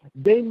God.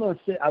 They must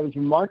say, I was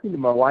remarking to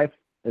my wife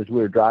as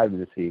we were driving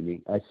this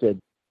evening, I said,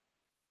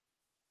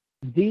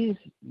 these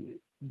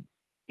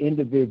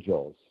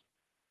individuals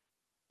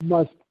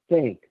must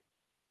think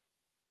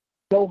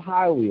so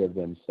highly of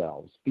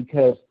themselves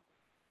because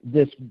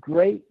this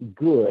great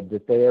good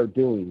that they are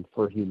doing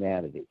for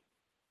humanity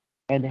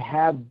and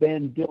have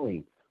been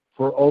doing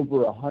for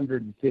over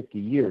 150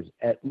 years,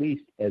 at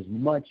least as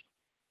much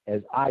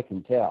as I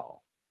can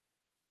tell.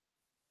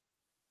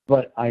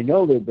 But I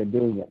know they've been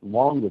doing it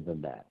longer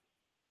than that.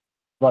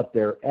 But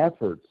their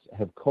efforts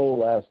have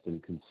coalesced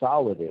and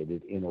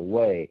consolidated in a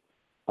way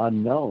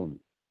unknown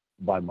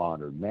by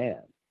modern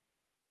man.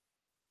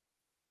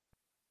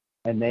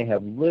 And they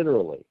have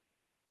literally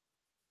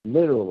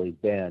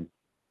been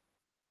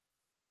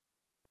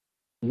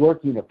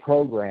working a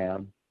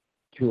program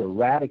to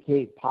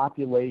eradicate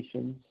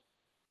populations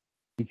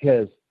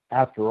because,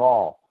 after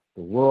all,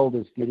 the world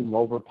is getting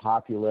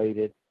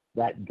overpopulated.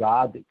 That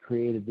God that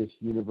created this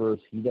universe,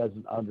 he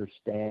doesn't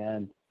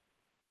understand.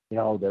 You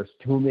know, there's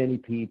too many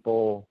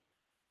people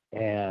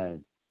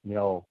and, you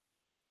know,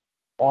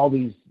 all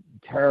these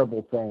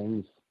terrible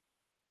things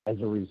as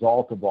a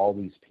result of all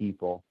these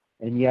people.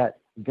 And yet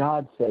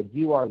God said,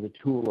 you are the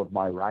tool of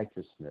my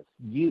righteousness.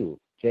 You,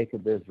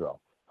 Jacob Israel,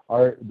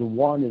 are the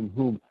one in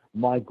whom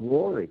my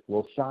glory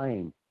will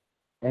shine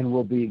and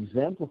will be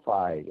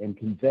exemplified and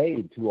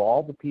conveyed to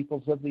all the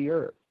peoples of the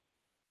earth.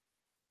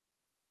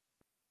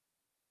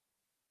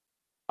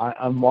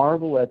 I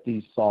marvel at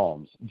these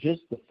Psalms.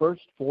 Just the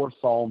first 4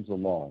 Psalms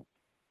alone.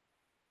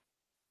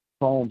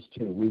 Psalms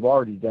 2. We've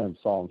already done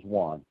Psalms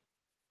 1.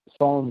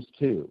 Psalms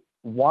 2.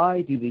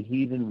 Why do the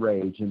heathen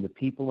rage and the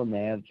people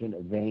imagine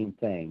a vain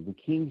thing? The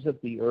kings of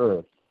the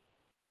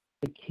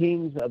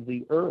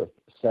earth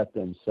set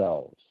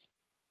themselves,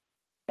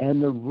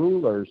 and the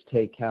rulers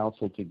take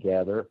counsel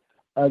together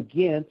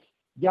against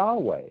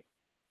Yahweh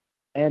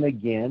and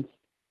against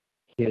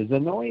his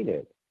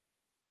anointed,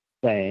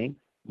 saying,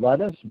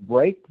 let us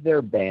break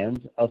their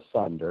bands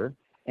asunder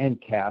and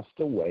cast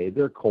away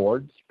their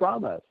cords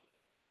from us.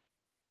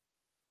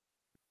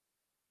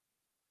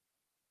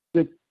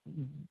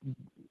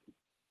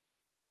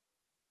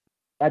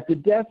 At the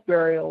death,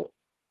 burial,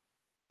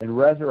 and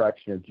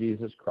resurrection of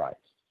Jesus Christ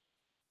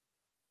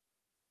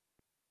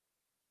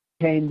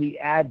came the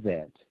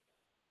advent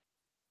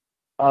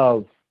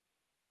of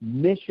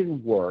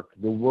mission work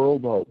the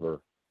world over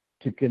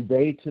to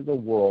convey to the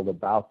world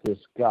about this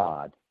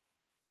God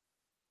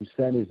who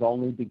sent his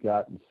only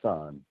begotten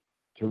Son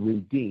to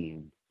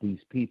redeem these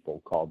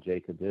people called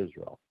Jacob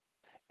Israel.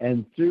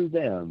 And through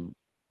them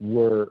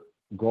were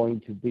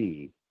going to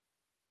be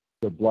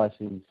the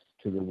blessings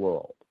to the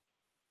world.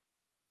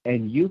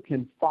 And you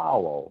can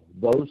follow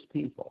those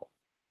people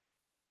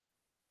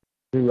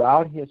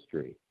throughout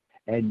history,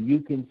 and you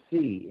can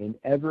see in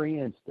every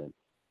instance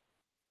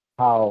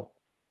how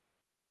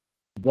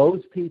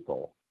those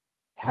people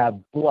have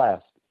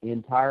blessed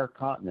entire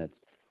continents.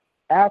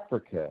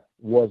 Africa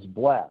was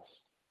blessed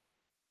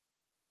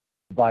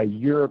by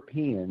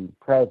European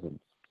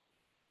presence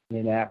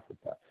in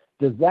Africa.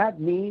 Does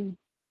that mean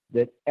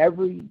that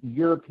every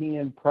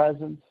European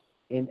presence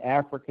in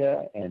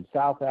Africa and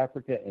South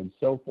Africa and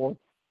so forth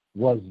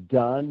was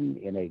done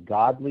in a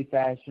godly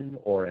fashion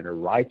or in a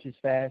righteous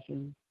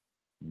fashion?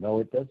 No,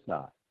 it does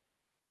not.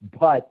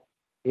 But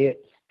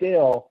it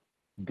still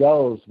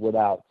goes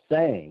without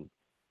saying,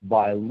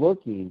 by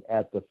looking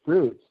at the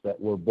fruits that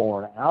were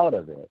born out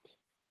of it.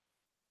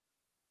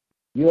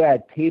 You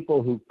had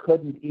people who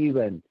couldn't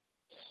even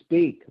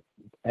speak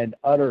and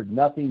uttered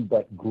nothing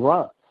but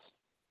grunts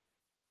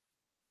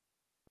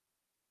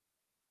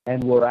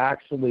and were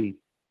actually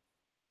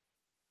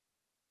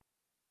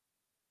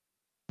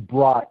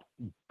brought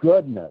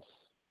goodness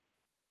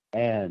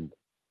and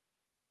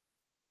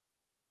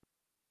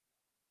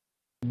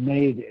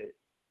made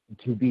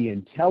to be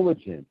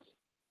intelligent,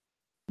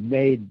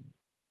 made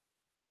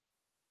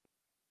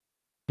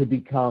to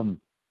become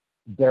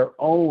their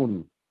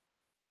own,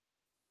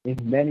 in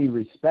many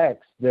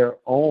respects, their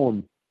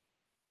own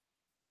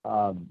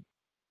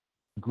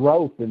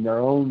growth in their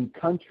own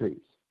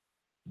countries,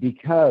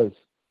 because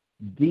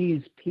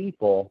these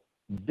people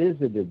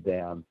visited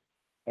them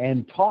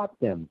and taught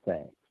them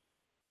things.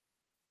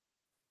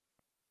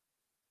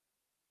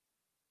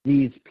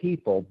 These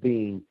people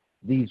being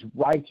these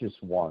righteous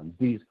ones,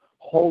 these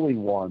holy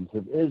ones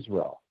of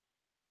Israel,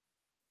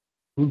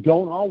 who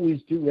don't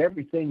always do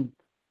everything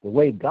the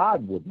way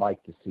God would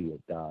like to see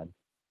it done.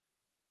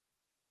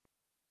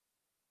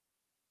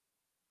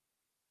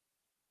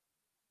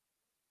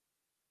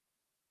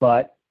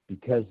 But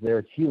because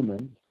they're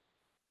humans,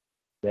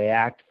 they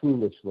act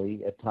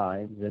foolishly at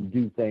times and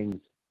do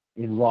things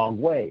in wrong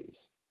ways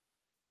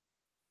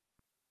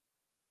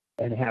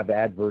and have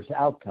adverse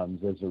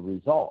outcomes as a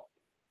result.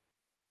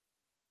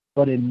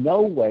 But in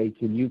no way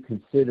can you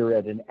consider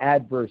it an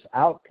adverse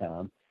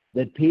outcome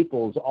that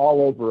peoples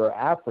all over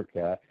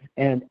Africa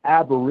and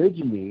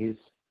Aborigines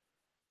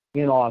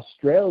in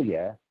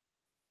Australia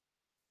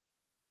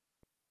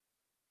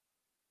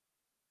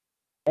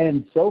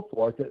and so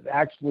forth have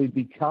actually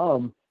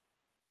become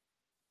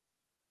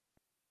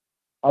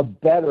a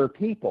better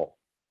people,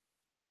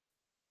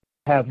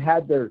 have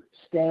had their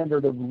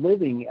standard of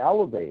living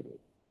elevated.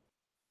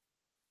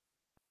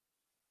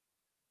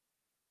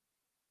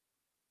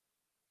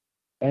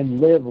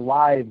 And live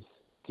lives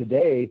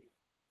today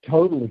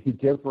totally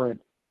different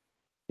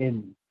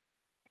in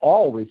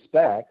all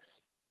respects.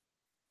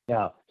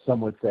 Now,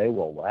 some would say,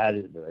 well,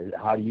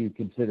 how do you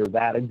consider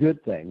that a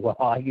good thing? Well,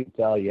 I can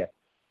tell you,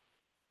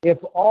 if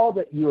all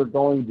that you are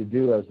going to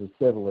do as a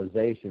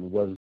civilization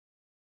was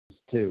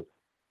to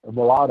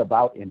maraud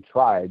about in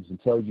tribes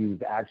until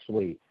you've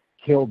actually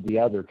killed the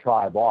other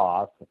tribe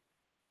off,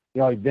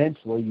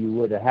 eventually you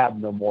would have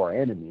no more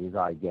enemies,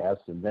 I guess,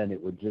 and then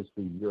it would just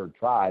be your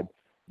tribe.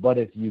 But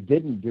if you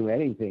didn't do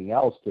anything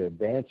else to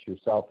advance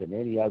yourself in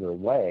any other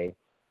way,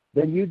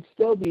 then you'd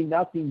still be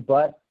nothing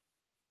but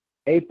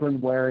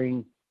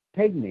apron-wearing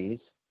pygmies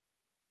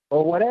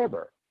or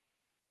whatever.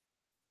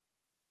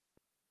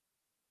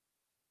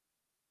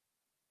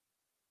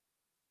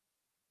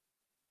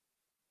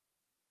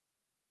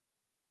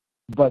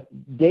 But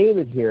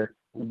David here,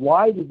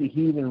 why did the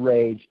heathen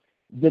rage?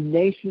 The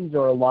nations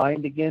are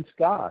aligned against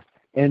God,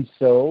 and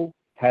so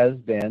has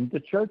been the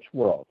church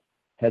world,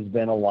 has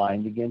been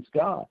aligned against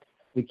God.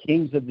 The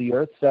kings of the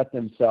earth set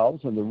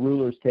themselves, and the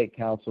rulers take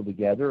counsel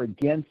together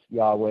against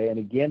Yahweh and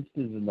against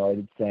his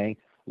anointed, saying,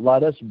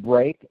 let us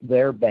break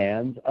their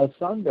bands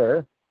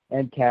asunder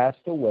and cast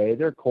away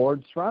their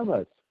cords from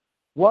us.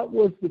 What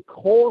was the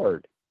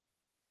cord?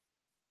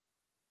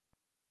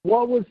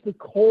 What was the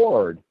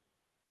cord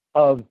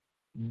of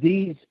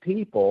these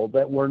people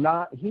that were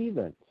not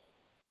heathens?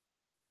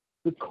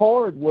 The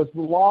cord was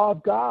the law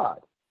of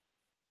God.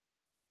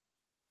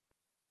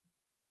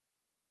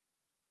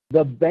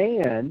 The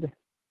band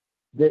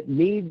that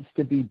needs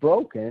to be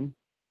broken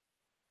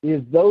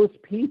is those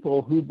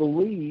people who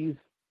believe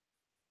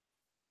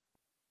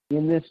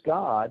in this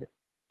God,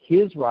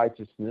 his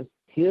righteousness,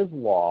 his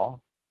law,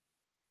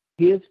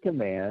 his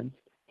commands,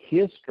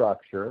 his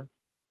structure.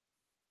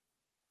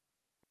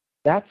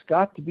 That's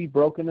got to be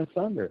broken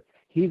asunder.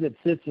 He that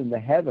sits in the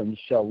heavens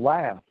shall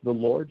laugh, the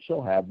Lord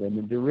shall have them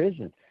in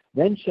derision.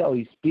 Then shall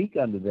he speak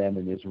unto them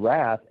in his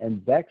wrath,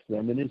 and vex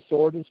them in his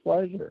sore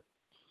displeasure.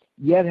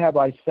 Yet have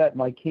I set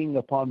my king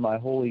upon my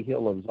holy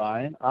hill of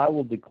Zion. I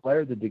will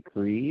declare the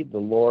decree. The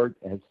Lord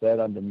has said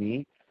unto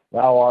me,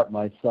 thou art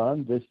my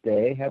son, this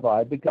day have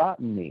I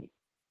begotten thee.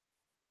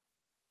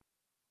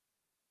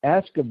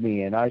 Ask of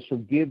me, and I shall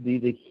give thee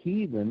the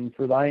heathen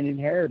for thine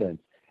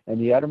inheritance,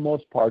 and the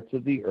uttermost parts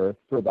of the earth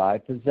for thy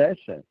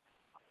possession.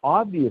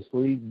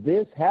 Obviously,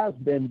 this has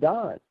been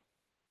done.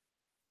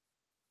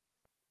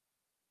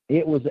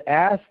 It was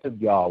asked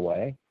of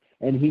Yahweh,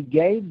 and he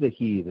gave the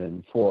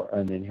heathen for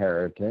an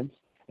inheritance,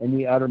 and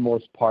the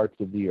uttermost parts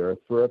of the earth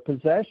for a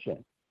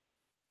possession.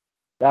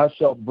 Thou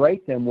shalt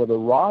break them with a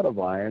rod of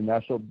iron,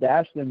 thou shalt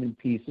dash them in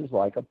pieces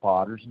like a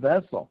potter's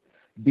vessel.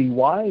 Be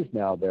wise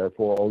now,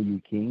 therefore, O you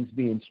kings,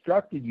 be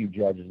instructed, you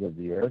judges of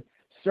the earth.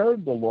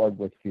 Serve the Lord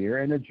with fear,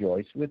 and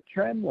rejoice with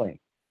trembling.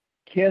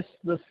 Kiss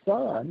the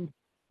Son,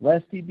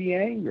 lest he be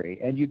angry,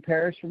 and you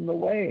perish from the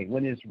way,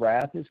 when his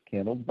wrath is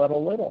kindled but a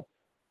little.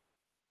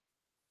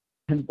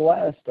 And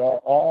blessed are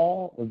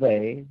all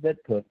they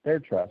that put their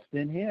trust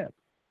in him.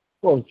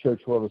 Well, the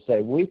church world will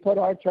say, we put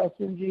our trust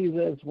in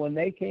Jesus. When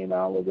they came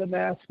out with the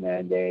mask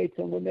mandates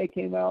and when they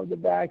came out with the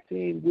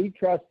vaccine, we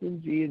trust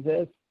in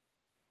Jesus.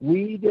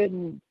 We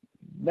didn't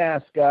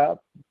mask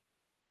up.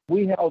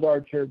 We held our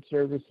church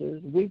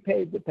services. We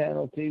paid the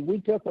penalty. We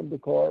took them to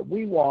court.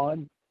 We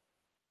won.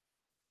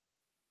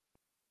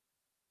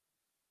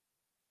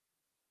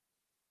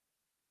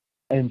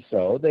 And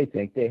so they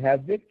think they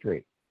have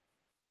victory.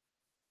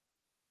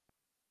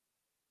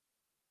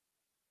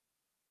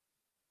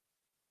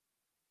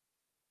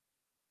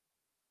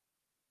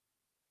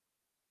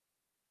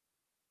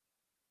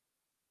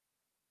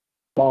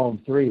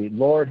 Psalm 3,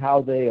 Lord,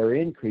 how they are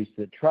increased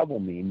that trouble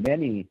me.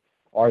 Many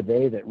are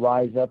they that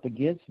rise up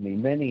against me.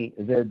 Many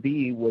there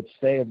be which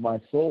say of my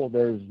soul,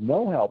 there is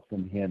no help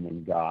from him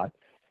in God.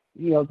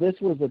 This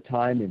was a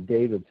time in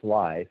David's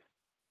life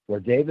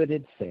where David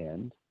had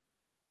sinned.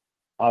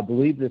 I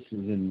believe this is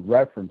in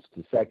reference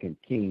to 2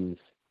 Kings,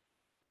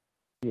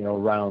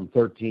 around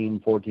 13,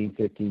 14,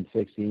 15,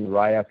 16,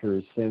 right after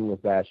his sin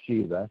with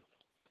Bathsheba.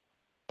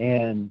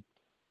 And,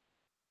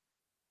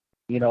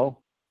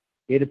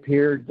 it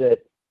appeared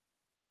that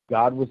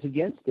God was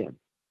against him.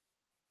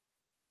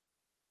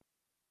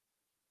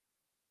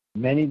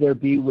 Many there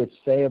be which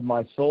say of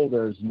my soul,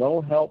 there is no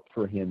help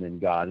for him in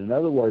God. In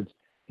other words,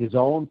 his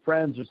own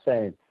friends are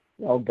saying,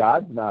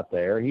 God's not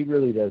there. He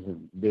really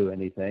doesn't do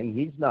anything.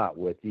 He's not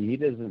with you. He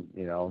doesn't,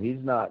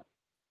 he's not.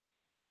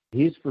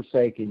 He's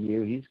forsaken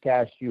you. He's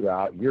cast you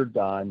out. You're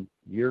done.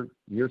 You're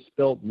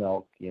spilt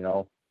milk,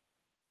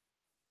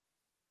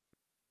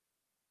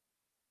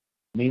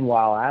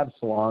 Meanwhile,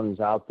 Absalom is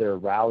out there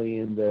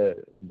rallying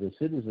the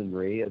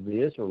citizenry of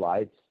the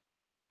Israelites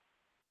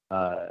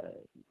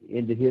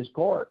into his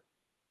court.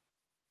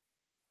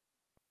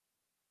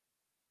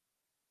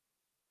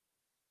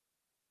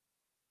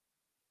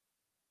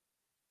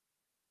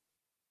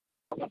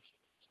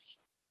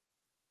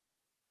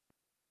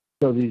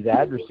 So these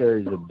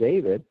adversaries of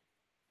David,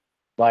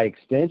 by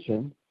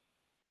extension,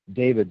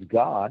 David's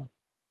God,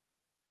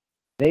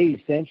 they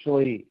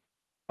essentially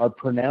are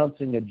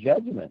pronouncing a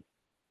judgment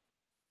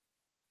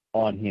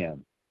on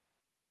him.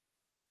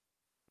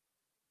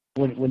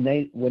 When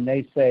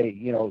they say,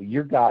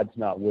 your God's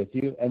not with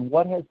you, and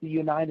what has the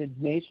United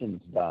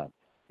Nations done?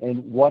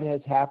 And what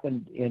has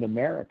happened in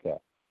America?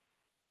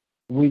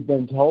 We've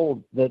been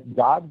told that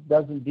God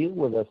doesn't deal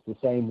with us the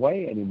same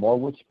way anymore,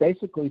 which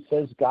basically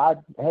says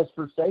God has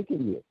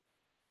forsaken you.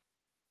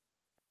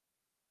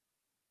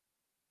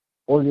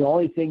 Or the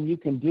only thing you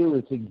can do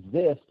is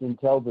exist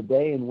until the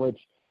day in which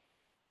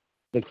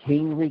the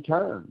king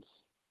returns.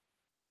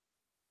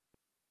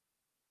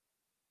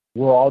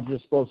 We're all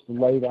just supposed to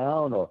lay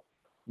down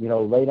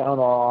lay down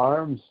our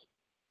arms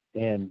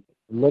and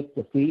lick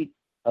the feet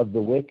of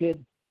the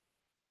wicked.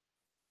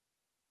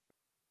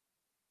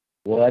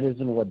 Well, that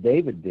isn't what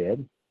David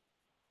did.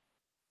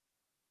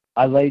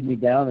 I laid me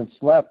down and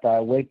slept. I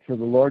awaked, for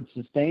the Lord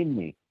sustained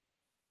me.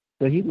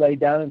 So he laid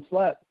down and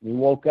slept. He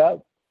woke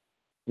up.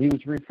 He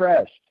was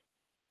refreshed.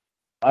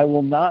 I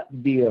will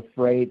not be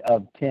afraid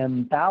of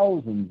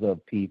 10,000s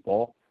of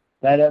people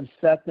that have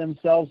set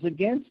themselves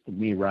against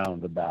me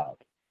round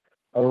about.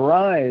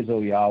 Arise, O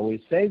Yahweh,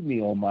 save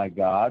me, O my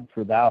God,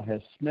 for thou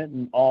hast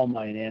smitten all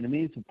mine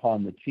enemies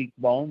upon the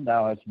cheekbone.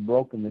 Thou hast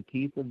broken the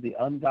teeth of the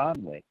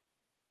ungodly.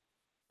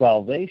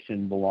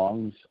 Salvation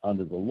belongs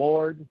unto the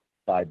Lord.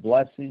 Thy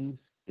blessings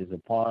is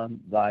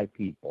upon thy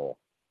people.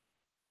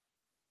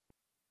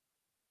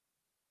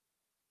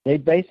 They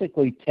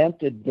basically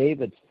tempted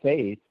David's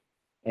faith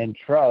and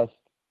trust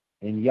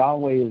in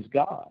Yahweh as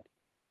God,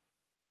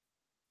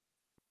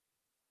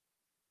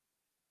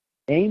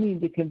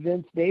 aiming to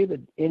convince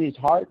David in his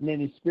heart and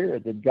in his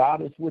spirit that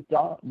God is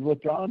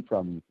withdrawn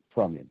from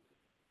him.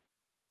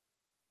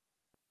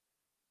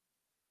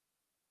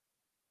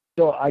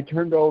 So I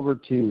turned over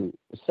to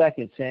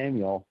 2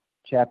 Samuel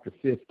chapter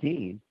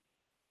 15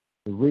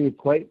 to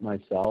reacquaint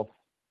myself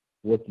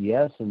with the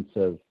essence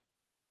of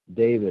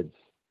David's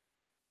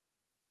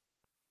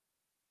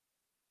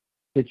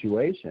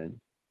situation.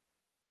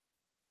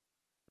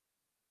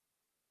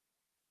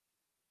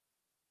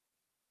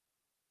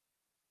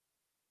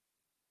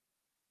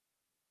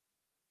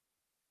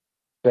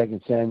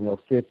 Second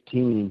Samuel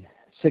 16,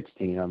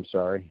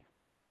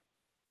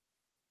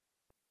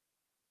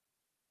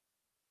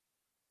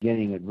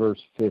 beginning at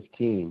verse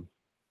 15.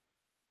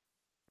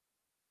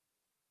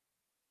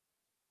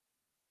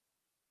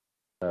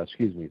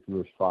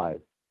 Verse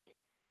 5.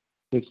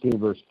 16,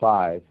 verse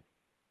 5.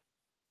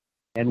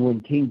 And when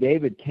King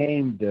David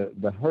came to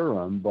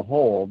Bahurim,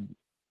 behold,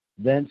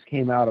 thence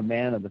came out a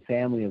man of the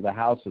family of the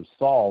house of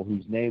Saul,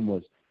 whose name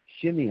was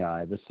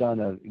Shimei, the son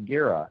of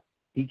Gera.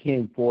 He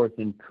came forth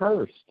and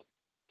cursed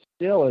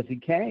still as he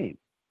came.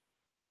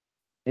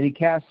 And he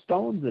cast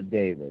stones at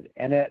David,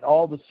 and at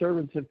all the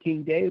servants of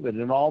King David,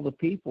 and all the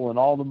people, and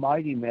all the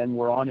mighty men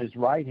were on his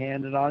right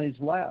hand and on his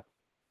left.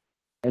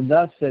 And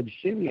thus said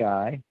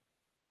Shimei,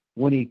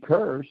 when he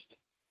cursed,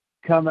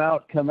 come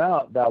out,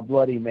 thou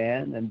bloody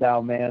man, and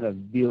thou man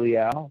of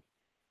Belial.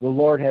 The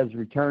Lord has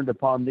returned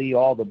upon thee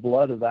all the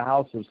blood of the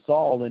house of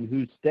Saul, in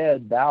whose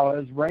stead thou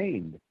hast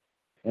reigned.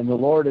 And the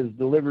Lord has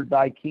delivered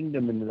thy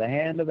kingdom into the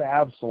hand of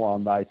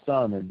Absalom thy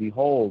son, and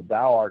behold,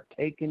 thou art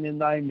taken in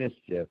thy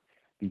mischief,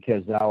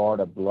 because thou art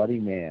a bloody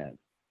man.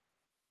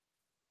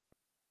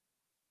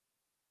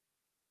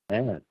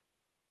 Man.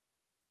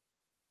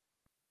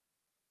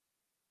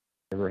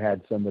 Ever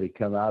had somebody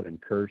come out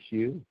and curse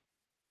you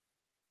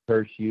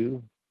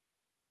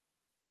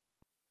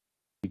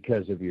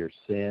because of your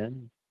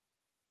sin,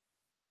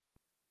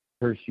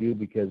 curse you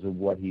because of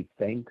what he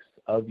thinks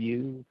of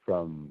you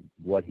from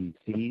what he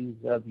sees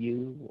of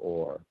you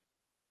or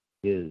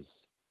his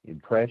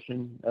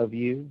impression of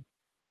you?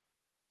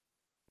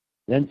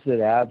 Then said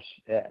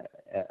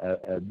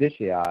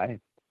Abishai,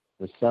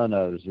 the son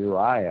of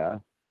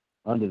Zeruiah,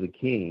 unto the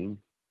king,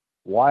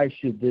 why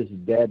should this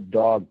dead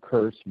dog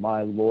curse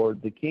my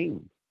lord the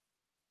king?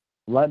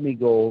 Let me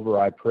go over,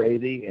 I pray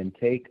thee, and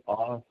take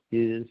off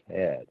his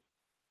head.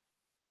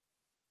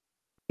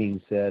 The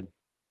king said,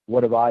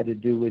 what have I to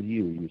do with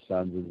you, you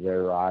sons of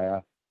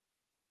Zeruiah?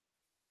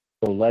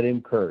 So let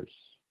him curse,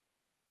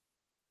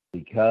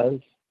 because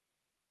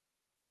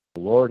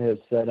the Lord has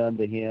said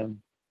unto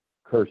him,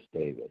 curse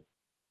David.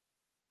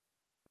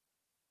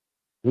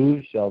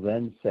 Who shall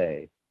then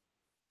say,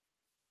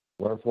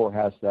 wherefore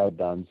hast thou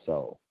done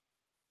so?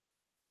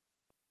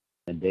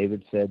 And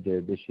David said to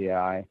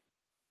Abishai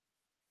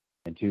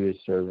and to his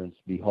servants,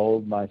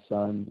 behold, my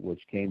son,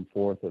 which came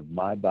forth of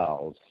my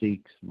bowels,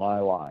 seeks my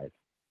life.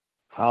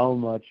 How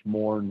much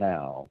more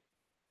now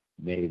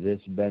may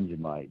this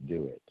Benjamite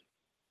do it?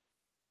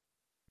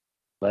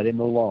 Let him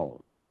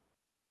alone.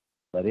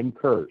 Let him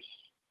curse,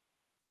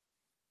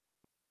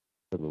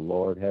 for the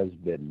Lord has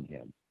bidden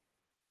him.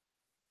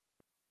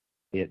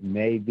 It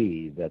may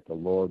be that the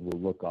Lord will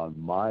look on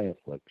my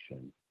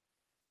affliction,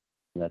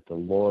 and that the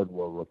Lord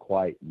will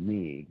requite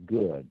me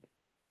good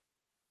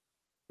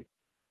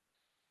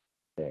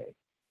day.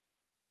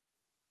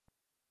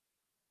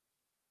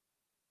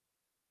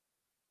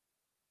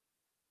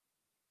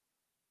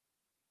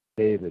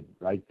 David,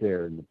 right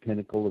there in the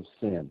pinnacle of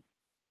sin,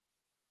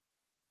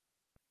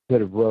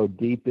 could have rode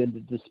deep into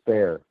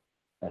despair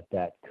at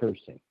that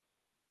cursing.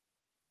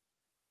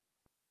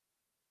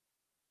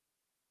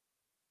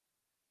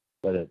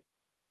 But at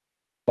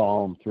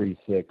Psalm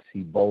 3:6,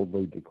 he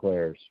boldly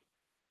declares,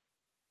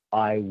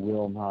 I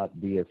will not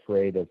be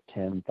afraid of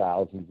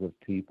 10,000s of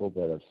people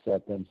that have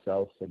set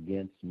themselves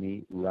against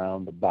me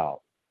round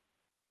about.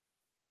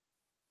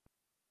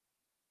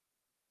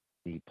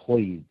 He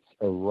pleads,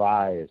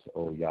 arise,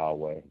 O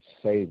Yahweh,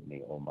 save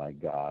me, O my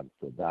God,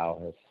 for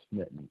thou hast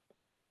smitten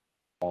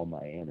all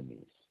my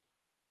enemies.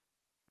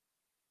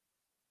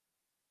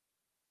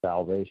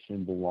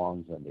 Salvation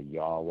belongs unto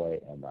Yahweh,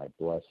 and thy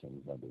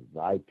blessings unto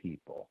thy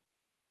people.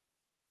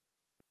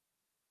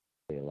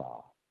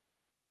 Selah.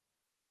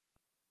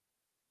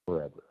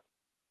 Forever.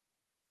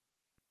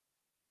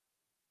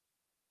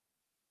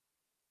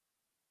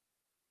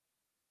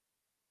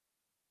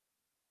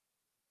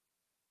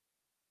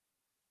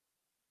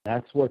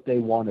 That's what they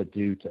want to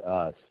do to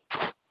us.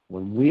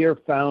 When we are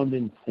found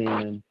in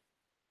sin,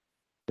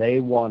 they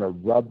want to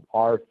rub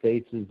our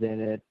faces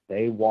in it.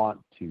 They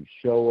want to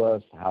show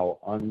us how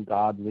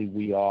ungodly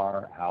we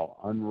are, how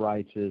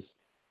unrighteous.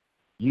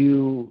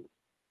 You,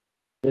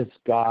 this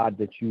God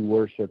that you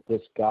worship,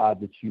 this God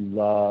that you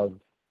love,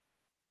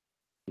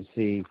 you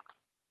see,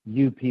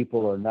 you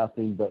people are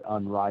nothing but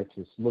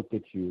unrighteous. Look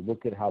at you.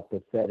 Look at how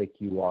pathetic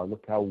you are.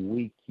 Look how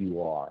weak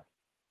you are.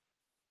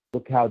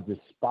 Look how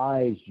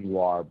despised you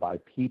are by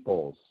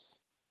peoples,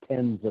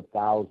 tens of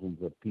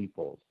thousands of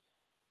peoples.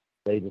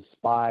 They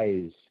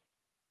despise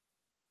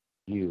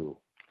you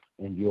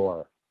and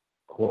your,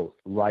 quote,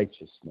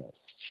 righteousness.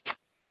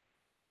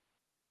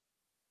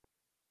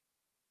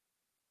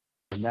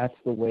 And that's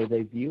the way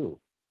they view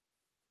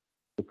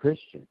the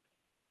Christian.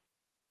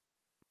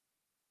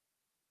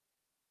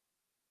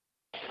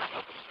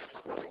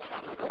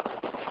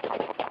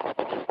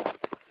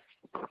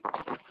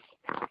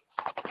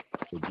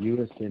 They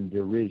view us in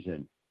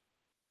derision.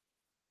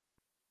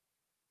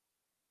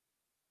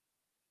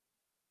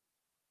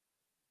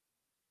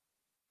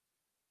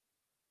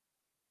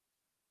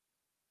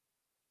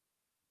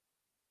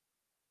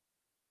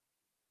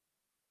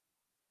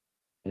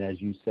 And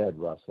as you said,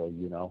 Russell,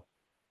 you know,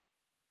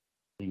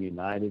 the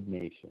United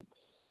Nations,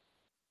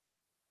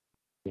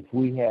 if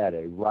we had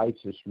a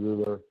righteous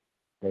ruler,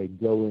 they'd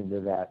go into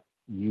that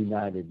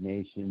United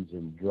Nations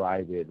and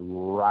drive it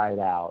right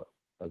out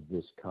of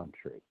this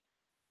country.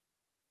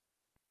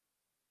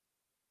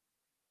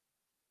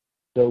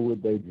 So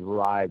would they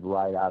drive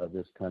right out of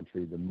this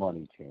country the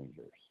money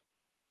changers.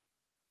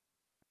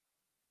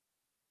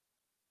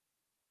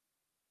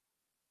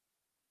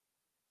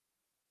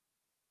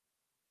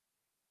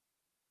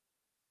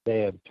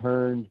 They have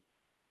turned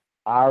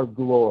our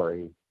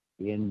glory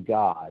in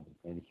God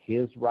and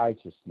his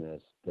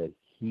righteousness that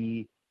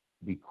he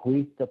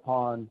bequeathed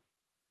upon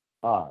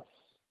us,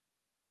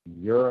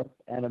 Europe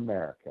and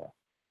America,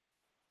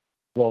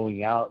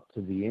 flowing out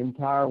to the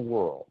entire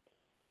world.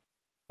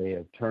 They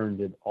have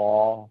turned it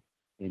all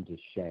into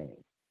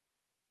shame.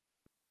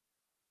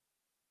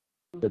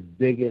 The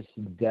biggest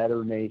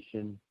debtor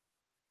nation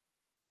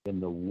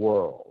in the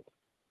world,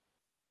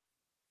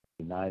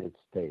 the United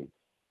States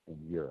and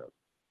Europe.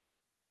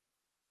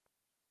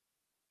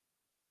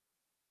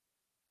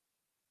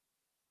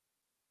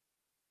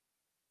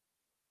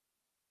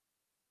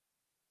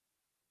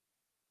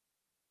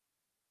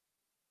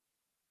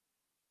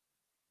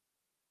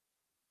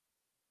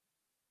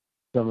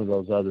 Some of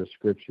those other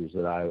scriptures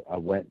that I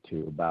went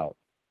to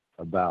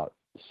about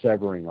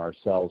severing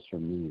ourselves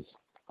from these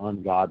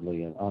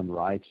ungodly and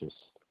unrighteous,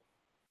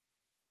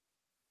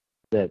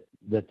 that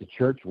the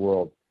church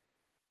world,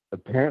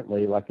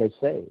 apparently, like I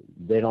say,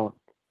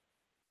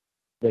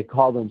 they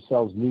call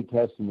themselves New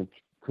Testament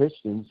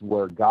Christians,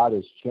 where God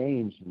has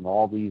changed and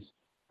all these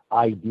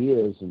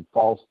ideas and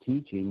false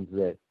teachings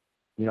that,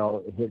 you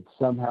know, it's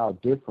somehow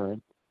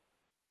different.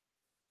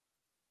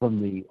 from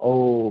the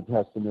Old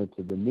Testament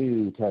to the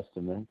New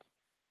Testament.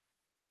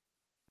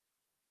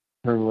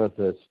 Turn with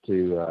us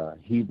to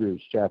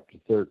Hebrews chapter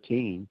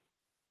 13.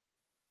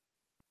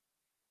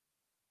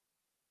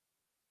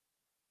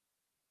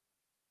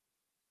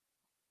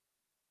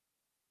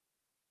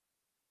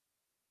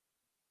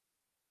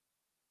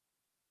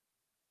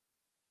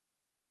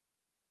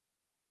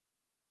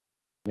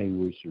 Maybe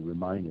we should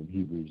remind him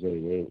Hebrews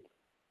 8:8,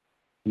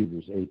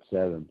 Hebrews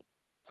 8:7.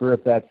 For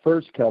if that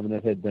first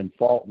covenant had been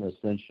faultless,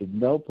 then should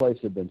no place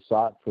have been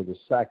sought for the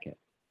second.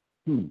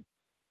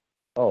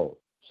 Oh,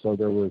 so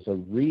there was a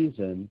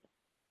reason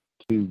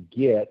to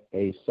get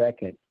a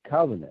second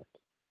covenant.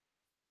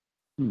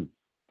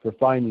 For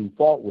finding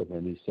fault with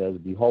him, he says,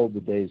 behold, the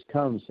days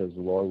come, says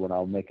the Lord, when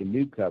I'll make a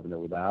new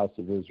covenant with the house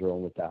of Israel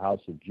and with the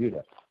house of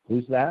Judah.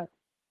 Who's that?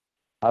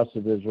 House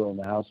of Israel and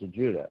the house of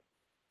Judah.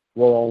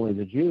 Well, only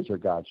the Jews are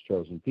God's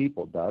chosen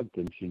people, Doug.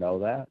 Didn't you know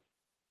that?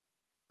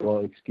 Well,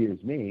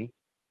 excuse me.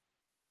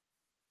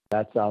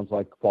 That sounds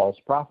like false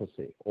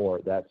prophecy, or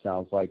that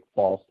sounds like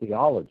false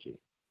theology.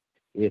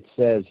 It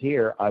says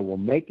here, I will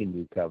make a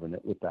new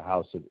covenant with the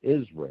house of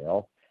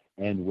Israel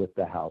and with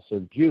the house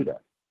of Judah.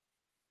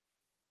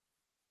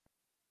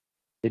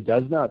 It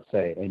does not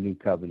say a new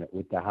covenant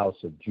with the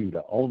house of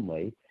Judah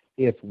only,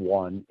 if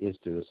one is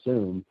to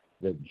assume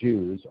that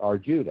Jews are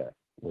Judah,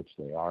 which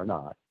they are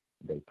not.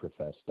 They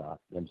profess not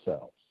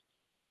themselves.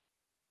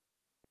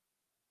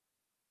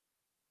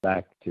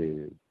 Back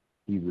to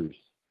Hebrews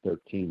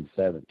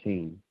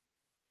 13:17.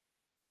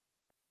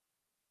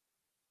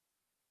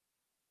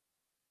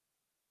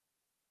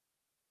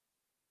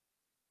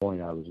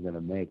 Point I was going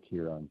to make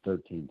here on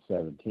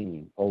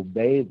 13:17.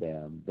 Obey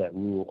them that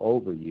rule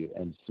over you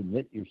and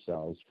submit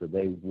yourselves, for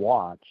they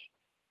watch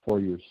for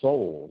your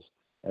souls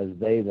as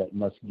they that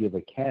must give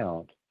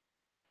account,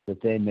 that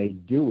they may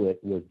do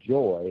it with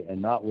joy and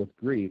not with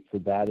grief, for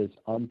that is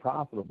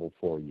unprofitable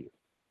for you.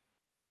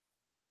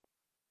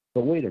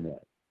 So wait a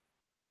minute.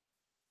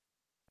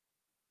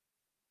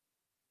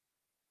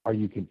 Are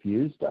you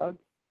confused, Doug?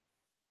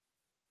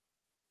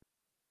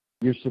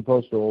 You're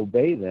supposed to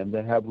obey them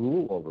that have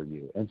rule over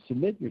you and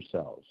submit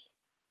yourselves,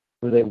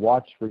 for they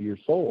watch for your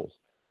souls.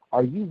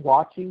 Are you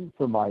watching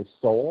for my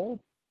soul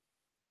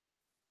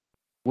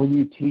when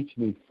you teach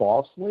me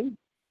falsely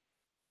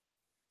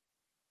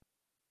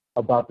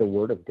about the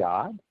Word of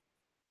God?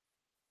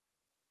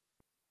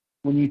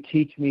 When you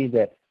teach me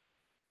that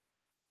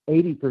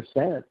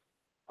 80%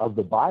 of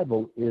the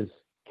Bible is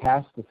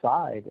cast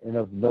aside and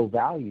of no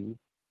value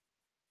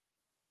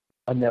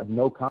and of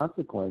no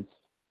consequence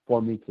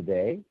for me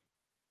today?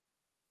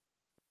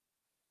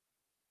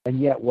 And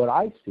yet what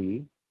I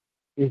see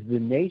is the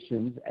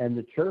nations and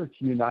the church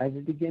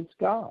united against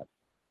God.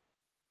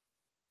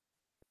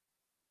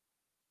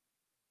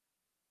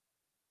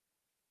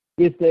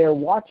 If they are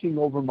watching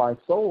over my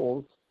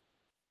soul,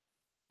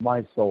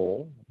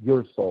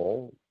 your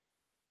soul,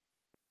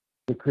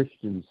 the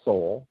Christian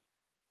soul,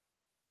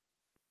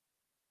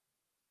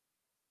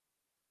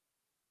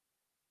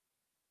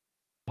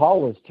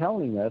 Paul is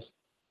telling us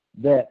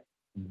that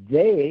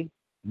they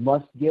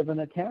must give an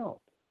account.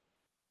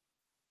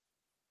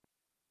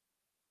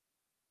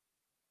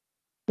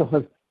 So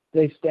if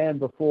they stand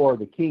before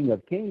the King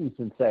of Kings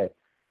and say,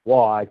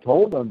 well, I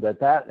told them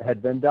that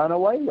had been done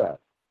away with,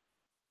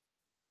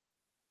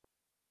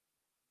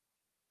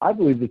 I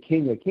believe the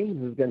King of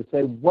Kings is going to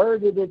say, where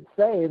did it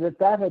say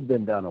that had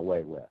been done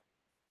away with?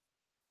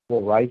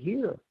 Well, right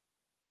here.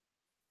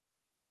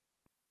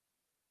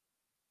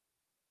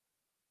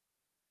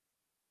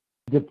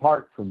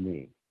 Depart from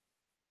me,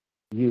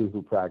 you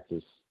who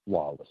practice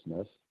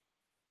lawlessness.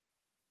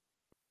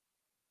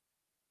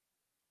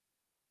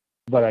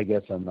 But I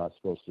guess I'm not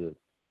supposed to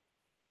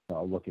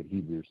look at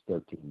Hebrews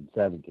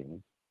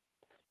 13:17.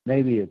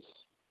 Maybe it's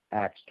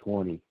Acts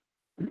 20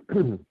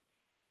 that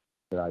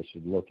I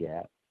should look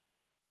at.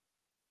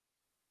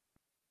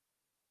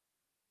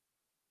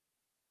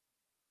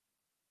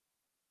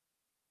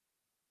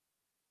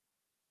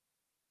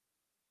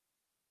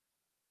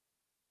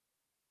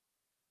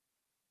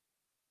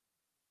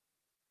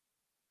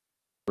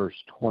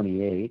 Verse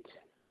 28.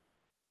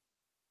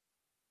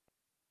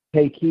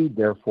 Take heed,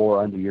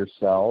 therefore, unto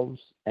yourselves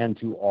and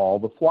to all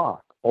the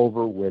flock,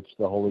 over which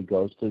the Holy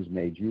Ghost has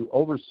made you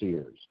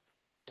overseers,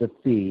 to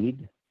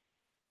feed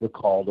the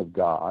called of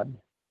God,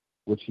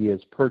 which he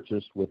has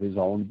purchased with his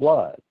own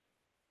blood.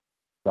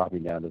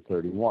 Dropping down to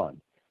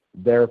 31.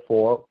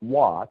 Therefore,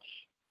 watch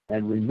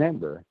and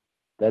remember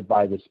that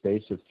by the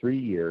space of 3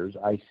 years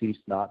I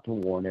ceased not to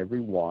warn every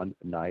one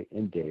night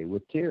and day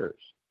with tears.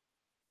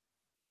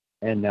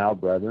 And now,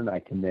 brethren, I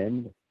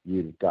commend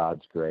you to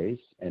God's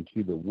grace and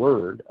to the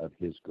word of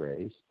his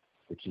grace,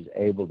 which is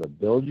able to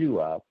build you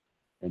up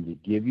and to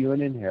give you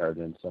an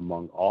inheritance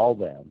among all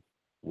them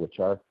which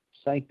are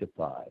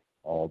sanctified,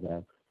 all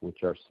them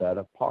which are set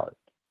apart.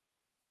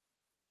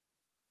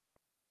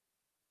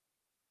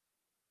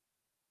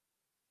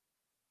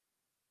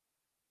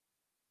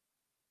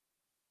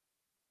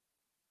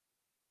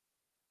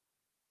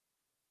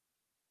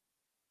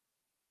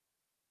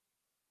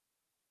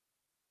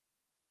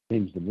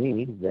 Seems to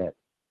me that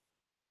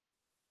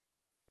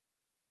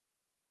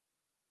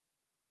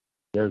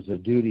there's a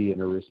duty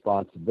and a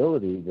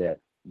responsibility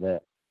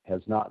that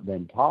has not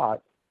been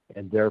taught,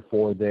 and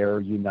therefore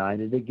they're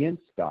united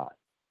against God.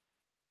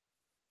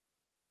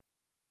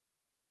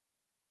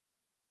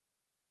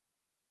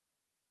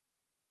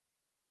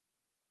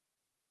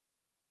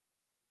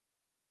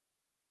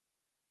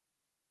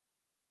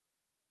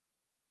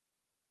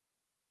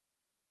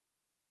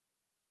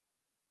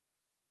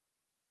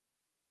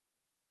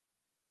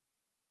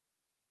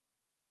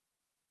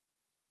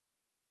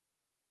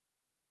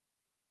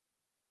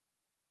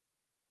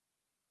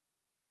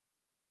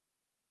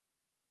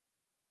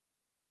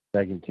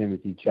 Second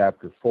Timothy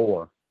chapter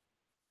 4.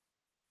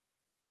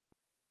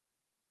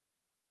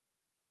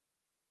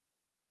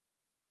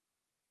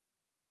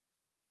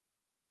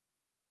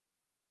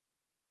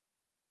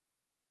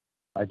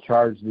 I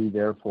charge thee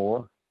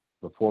therefore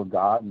before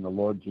God and the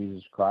Lord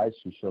Jesus Christ,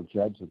 who shall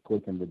judge the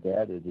quick and the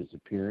dead at his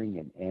appearing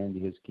and end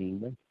his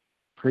kingdom.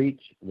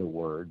 Preach the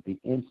word,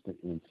 be instant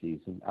in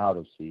season, out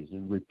of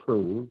season,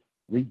 reprove,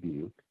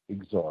 rebuke,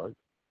 exhort,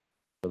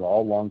 with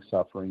all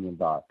longsuffering and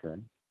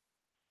doctrine.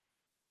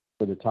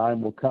 For the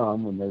time will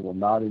come when they will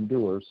not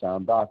endure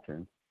sound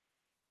doctrine,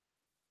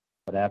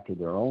 but after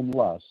their own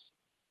lusts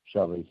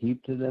shall they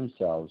heap to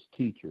themselves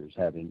teachers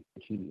having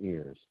itching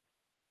ears,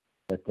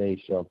 that they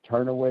shall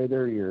turn away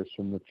their ears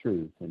from the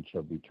truth and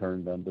shall be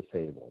turned unto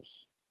fables.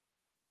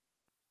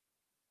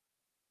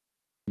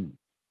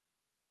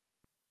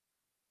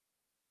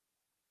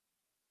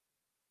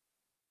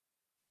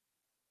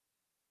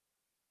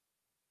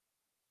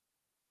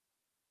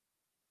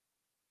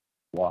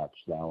 Watch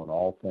thou in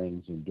all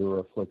things, endure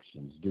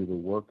afflictions, do the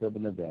work of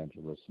an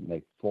evangelist, and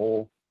make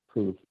full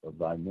proof of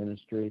thy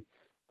ministry,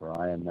 for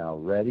I am now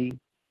ready to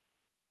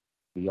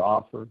be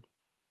offered.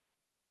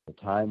 The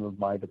time of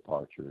my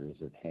departure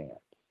is at hand.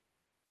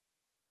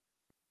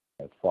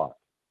 I fought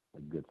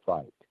a good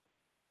fight.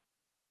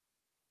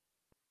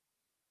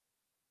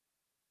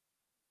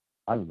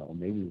 I don't know,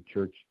 maybe the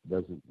church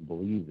doesn't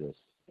believe this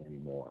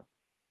anymore.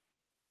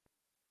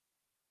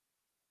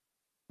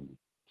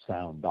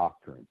 Sound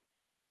doctrine.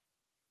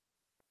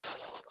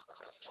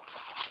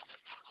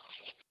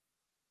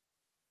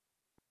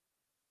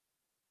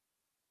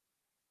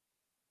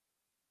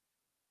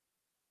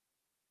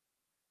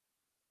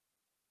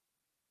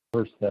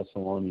 First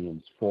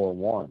Thessalonians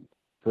 4:1.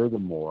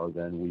 Furthermore,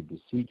 then we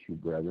beseech you,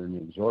 brethren,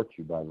 and exhort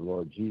you by the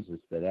Lord Jesus,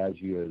 that as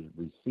you have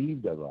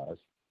received of us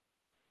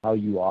how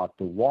you ought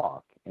to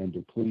walk and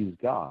to please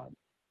God,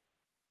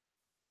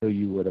 so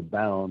you would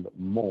abound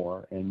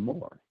more and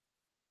more.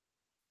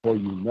 For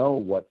you know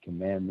what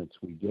commandments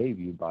we gave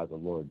you by the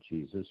Lord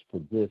Jesus, for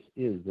this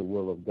is the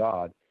will of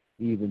God,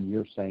 even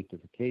your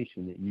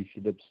sanctification, that you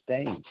should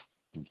abstain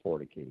from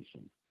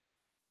fornication.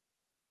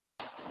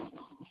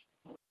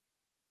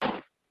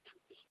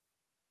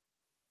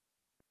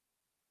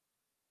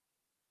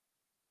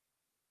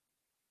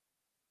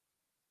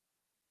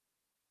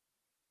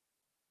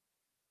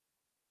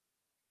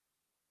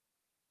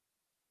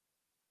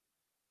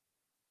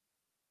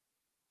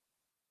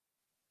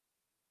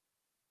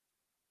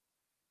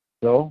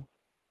 So,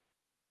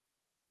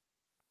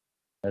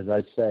 as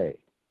I say,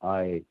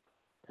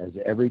 as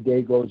every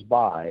day goes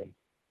by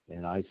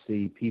and I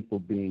see people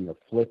being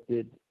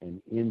afflicted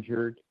and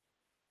injured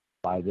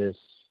by this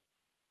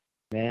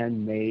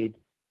man-made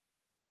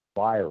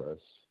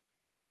virus,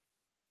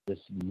 this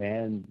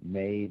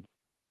man-made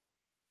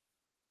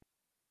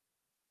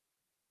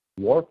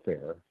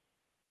warfare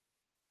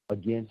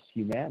against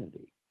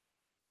humanity,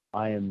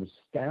 I am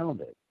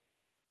astounded,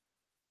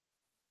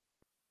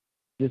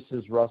 just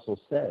as Russell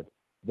said,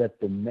 that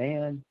the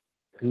man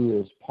who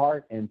is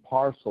part and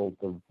parcel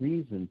the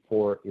reason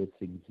for its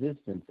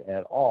existence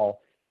at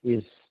all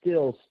is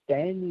still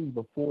standing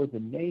before the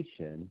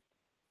nation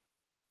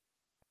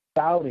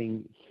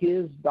spouting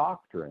his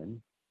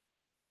doctrine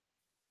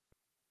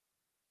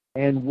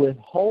and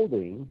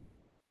withholding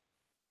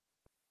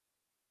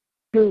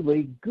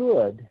truly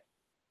good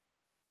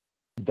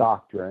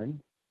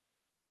doctrine,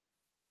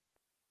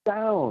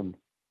 sound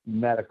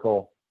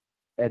medical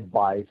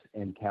advice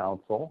and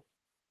counsel,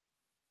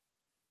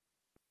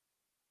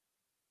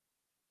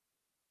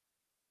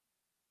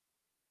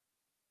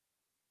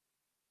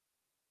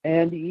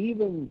 and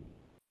even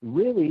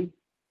really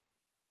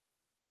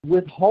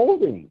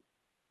withholding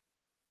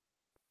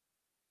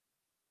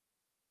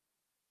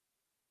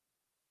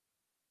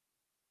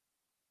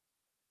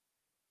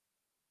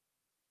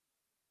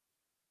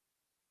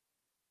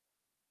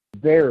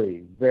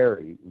very,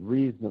 very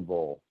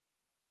reasonable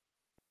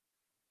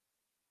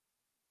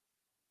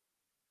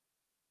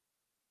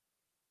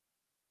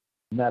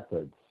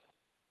methods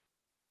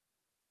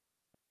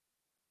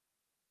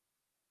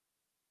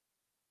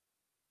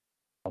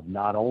of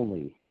not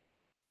only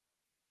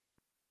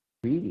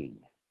treating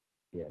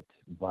it,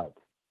 but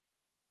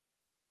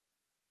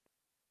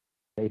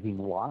saving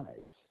lives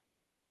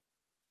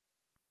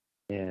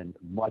and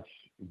much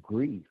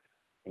grief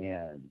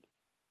and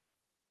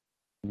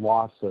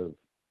loss of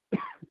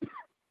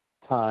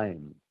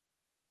time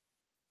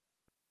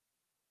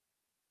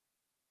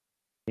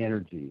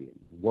energy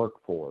and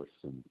workforce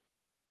and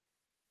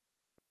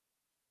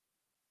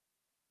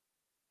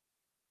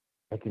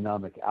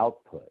economic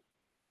output.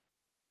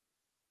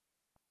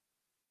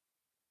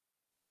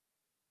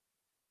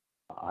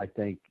 I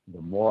think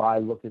the more I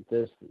look at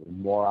this, the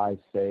more I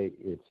say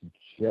it's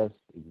just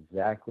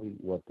exactly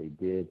what they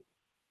did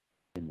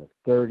in the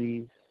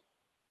 30s,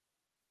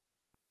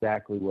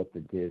 exactly what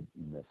they did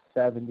in the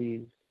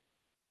 70s,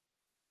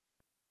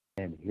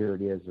 and here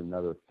it is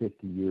another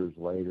 50 years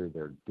later,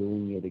 they're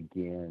doing it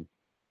again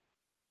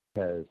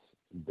because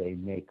they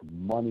make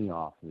money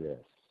off this.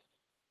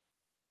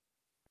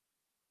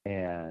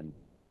 And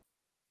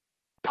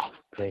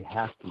they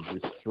have to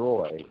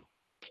destroy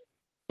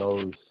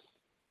those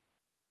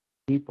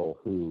people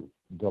who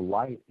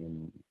delight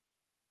in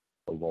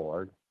the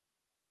Lord,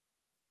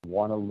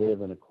 want to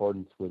live in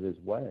accordance with his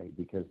way,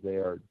 because they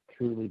are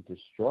truly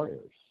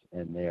destroyers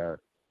and they are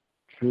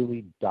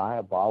truly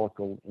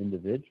diabolical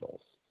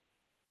individuals.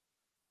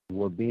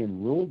 We're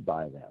being ruled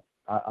by them.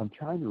 I'm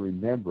trying to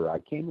remember. I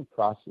came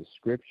across a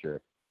scripture.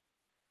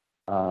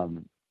 I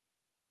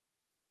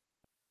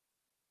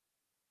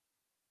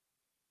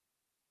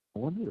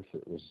wonder if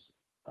it was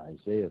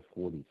Isaiah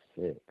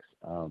 46.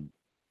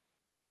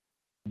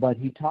 But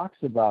he talks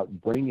about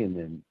bringing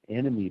an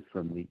enemy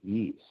from the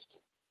east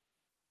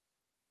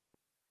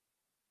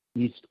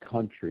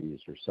countries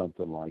or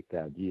something like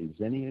that.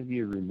 Does any of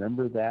you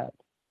remember that?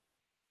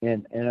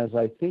 And as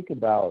I think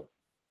about,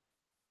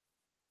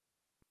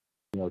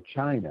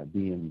 China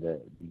being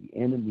the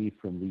enemy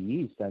from the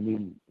east, I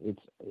mean,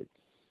 it's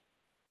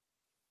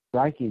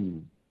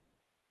striking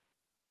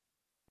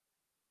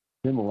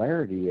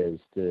similarity as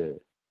to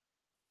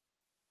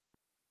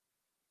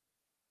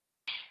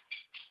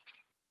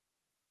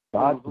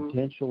God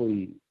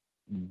potentially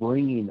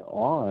bringing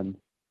on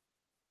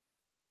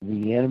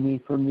the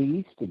enemy from the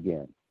east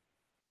again.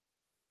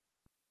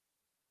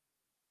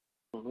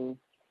 Mm-hmm.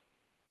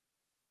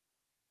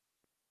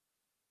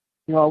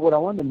 What I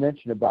wanted to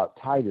mention about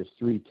Titus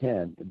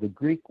 3:10, the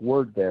Greek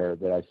word there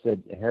that I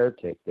said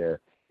heretic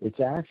there,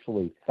 it's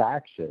actually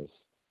factious.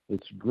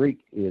 Its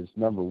Greek is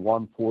number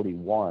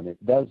 141.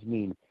 It does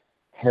mean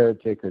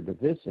heretic or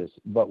divisive,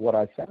 but what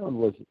I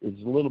found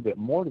is a little bit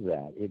more to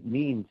that. It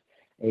means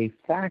a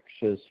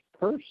factious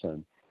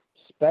person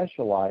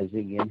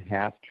specializing in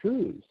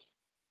half-truths,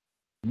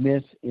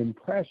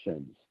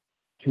 misimpressions,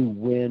 to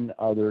win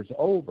others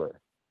over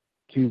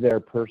to their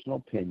personal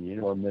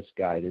opinion or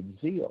misguided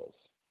zeals.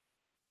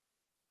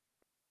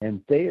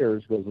 And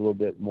Thayer's goes a little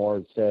bit more.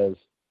 It says,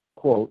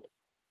 quote,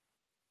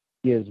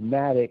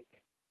 schismatic,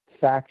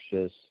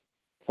 factious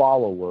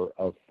follower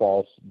of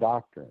false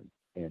doctrine,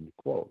 end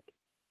quote.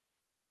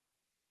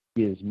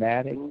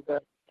 Schismatic,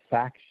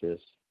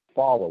 factious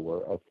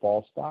follower of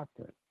false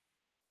doctrine.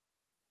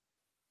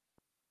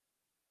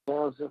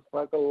 Sounds just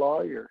like a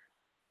lawyer.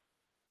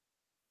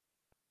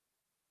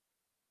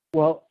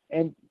 Well,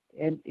 and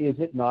is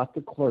it not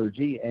the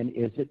clergy, and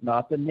is it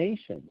not the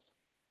nations?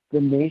 The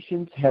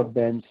nations have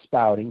been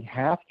spouting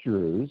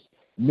half-truths,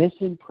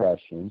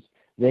 misimpressions.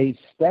 They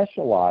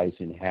specialize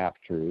in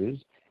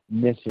half-truths,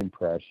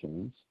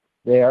 misimpressions.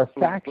 They are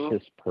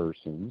factious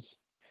persons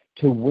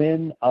to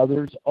win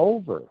others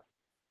over.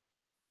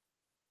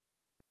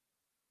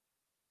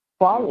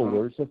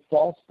 Followers of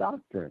false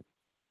doctrine.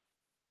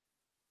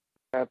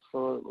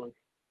 Absolutely.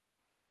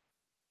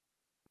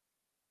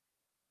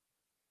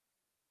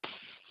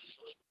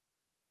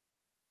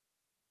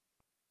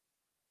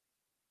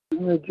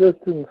 Didn't they just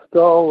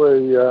install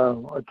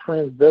a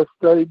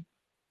transvestite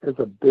as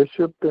a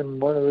bishop in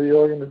one of the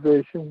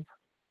organizations?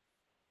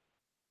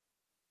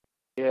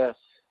 Yes.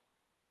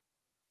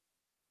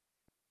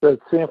 At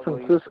San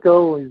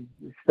Francisco,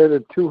 he's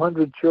headed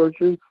 200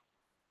 churches.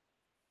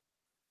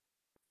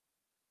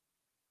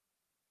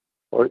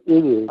 Or it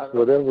is,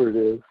 whatever it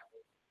is.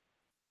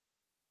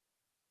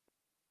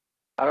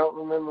 I don't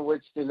remember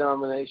which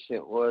denomination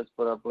it was,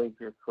 but I believe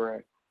you're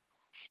correct.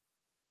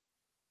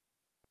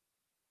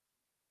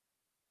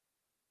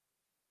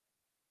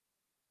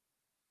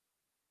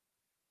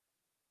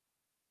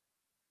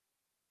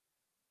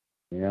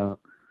 Yeah.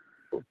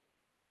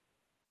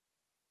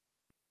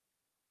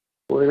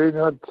 Well, they're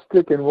not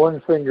sticking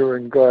one finger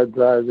in God's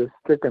eye. They're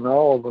sticking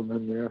all of them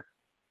in there.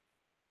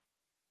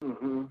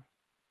 Mm-hmm.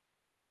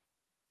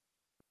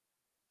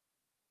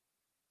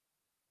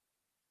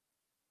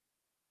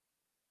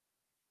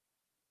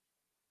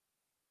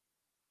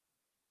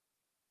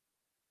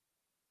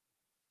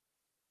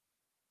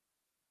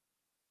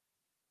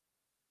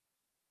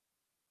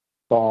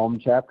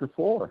 Psalm chapter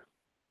 4.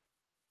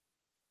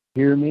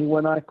 Hear me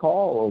when I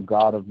call, O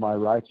God of my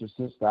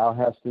righteousness. Thou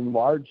hast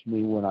enlarged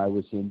me when I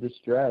was in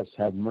distress.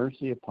 Have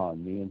mercy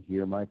upon me and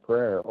hear my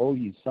prayer. O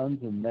ye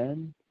sons of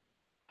men,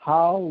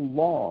 how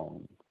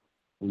long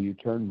will you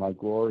turn my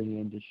glory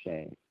into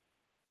shame?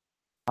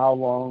 How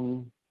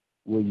long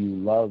will you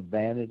love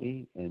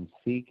vanity and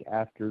seek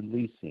after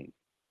leasing?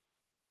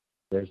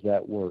 There's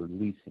that word,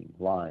 leasing,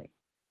 lying.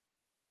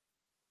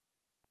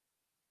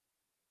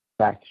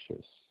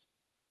 Factious.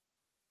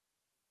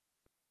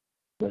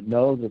 But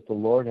know that the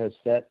Lord has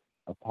set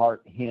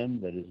apart him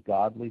that is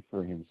godly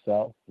for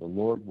himself. The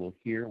Lord will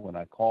hear when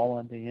I call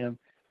unto him.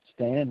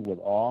 Stand with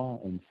awe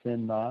and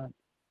sin not.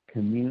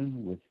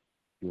 Commune with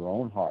your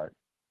own heart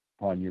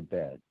upon your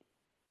bed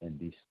and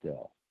be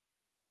still.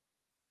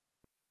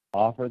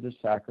 Offer the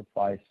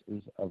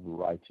sacrifices of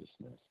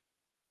righteousness.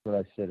 What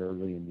I said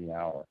early in the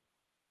hour.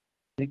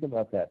 Think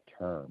about that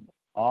term.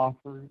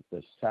 Offer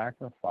the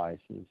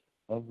sacrifices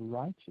of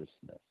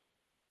righteousness.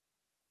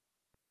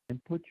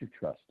 And put your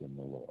trust in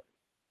the Lord.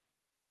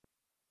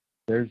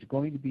 There's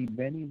going to be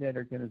many that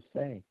are going to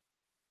say,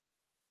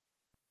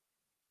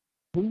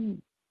 who's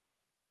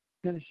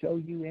going to show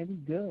you any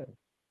good?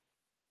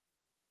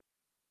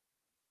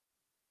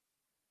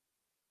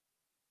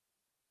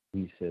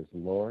 He says,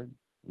 Lord,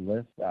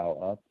 lift thou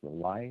up the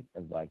light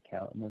of thy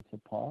countenance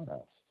upon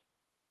us.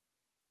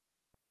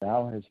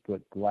 Thou hast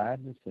put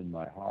gladness in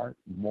my heart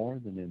more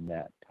than in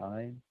that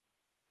time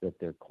that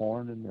their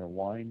corn and their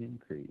wine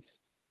increased.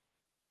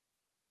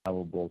 I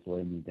will both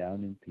lay me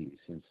down in peace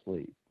and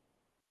sleep.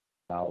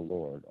 Thou,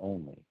 Lord,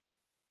 only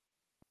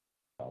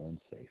dwell in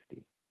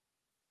safety.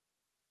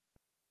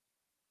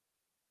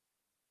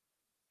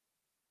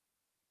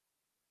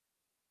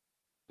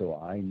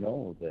 So I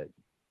know that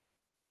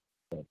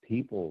the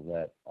people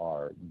that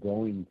are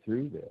going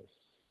through this,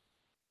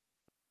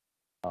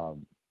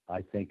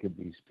 I think of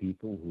these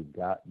people who've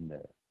gotten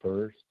the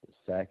first, the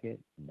second,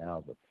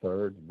 now the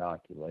third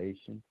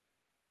inoculation.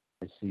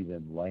 I see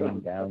them laying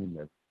down in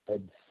their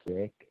bed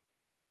sick,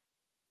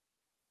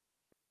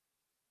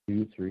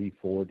 2, 3,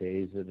 4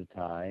 days at a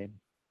time,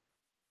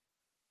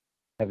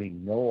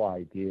 having no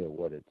idea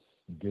what it's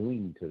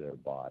doing to their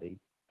body.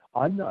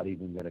 I'm not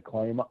even going to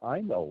claim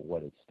I know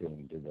what it's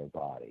doing to their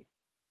body.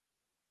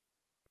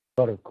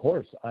 But of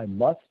course, I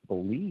must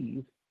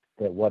believe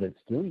that what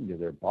it's doing to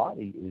their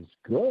body is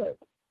good.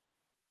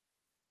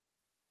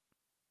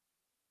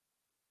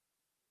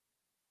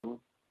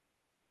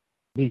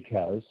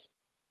 Because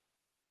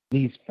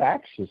these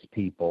factious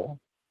people,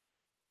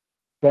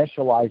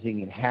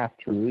 specializing in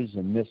half-truths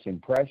and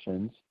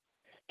misimpressions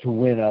to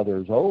win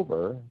others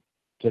over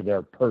to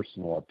their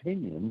personal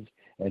opinions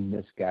and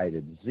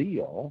misguided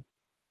zeal,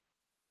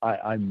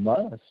 I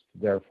must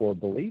therefore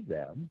believe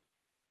them.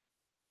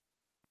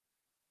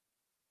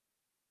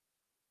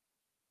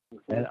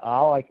 And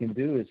all I can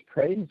do is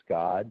praise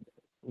God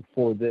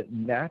for the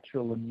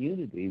natural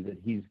immunity that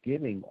he's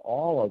giving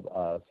all of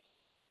us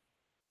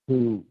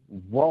who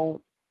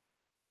won't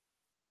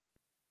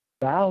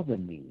bow the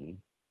knee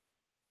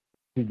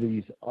to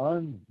these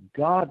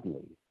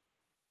ungodly,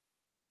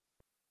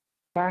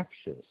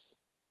 factious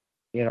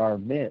in our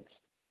midst.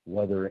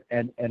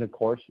 And of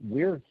course,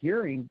 we're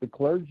hearing the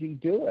clergy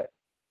do it.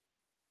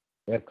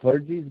 The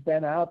clergy's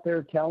been out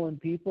there telling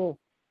people,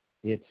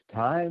 it's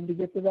time to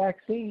get the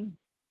vaccine.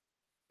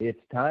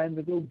 It's time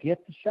to go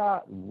get the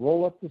shot,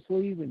 roll up the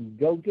sleeve and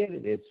go get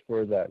it. It's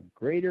for the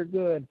greater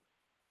good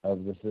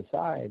of the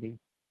society.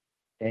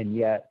 And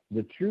yet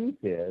the truth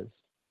is,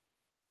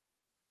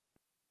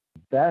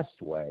 the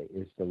best way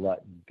is to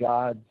let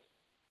God's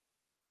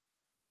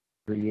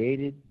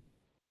created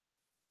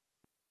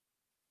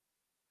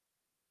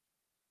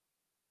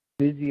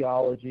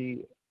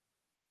physiology,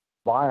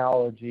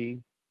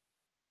 biology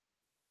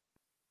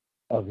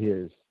of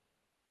his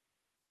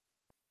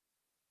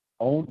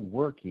own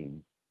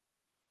working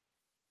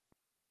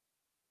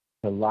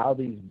to allow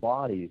these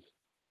bodies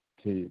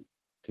to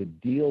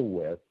deal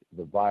with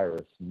the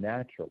virus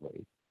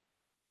naturally,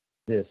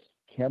 this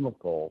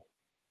chemical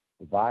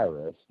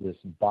virus, this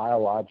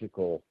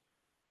biological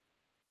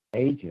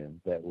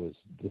agent that was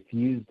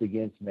diffused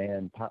against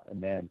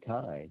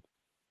mankind,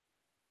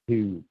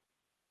 to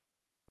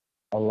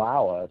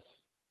allow us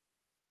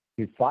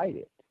to fight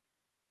it.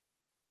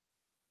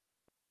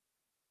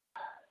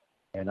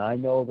 And I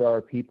know there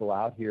are people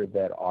out here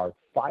that are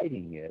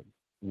fighting it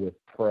with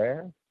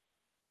prayer,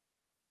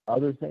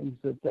 other things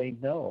that they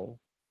know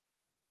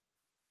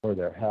for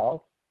their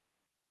health,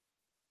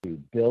 to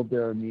build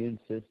their immune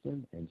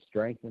system and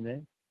strengthen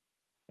it,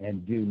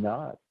 and do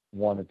not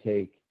want to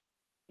take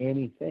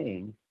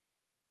anything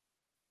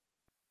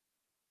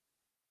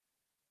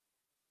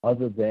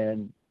other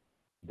than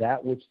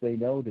that which they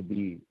know to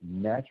be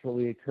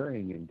naturally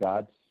occurring in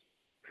God's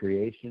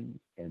creation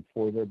and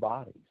for their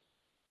bodies.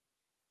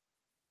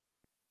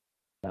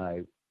 And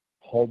I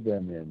hold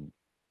them in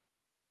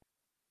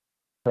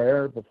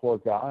prayer before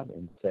God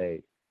and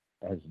say,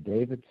 as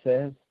David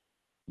says,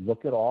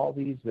 look at all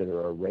these that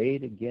are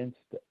arrayed against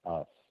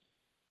us.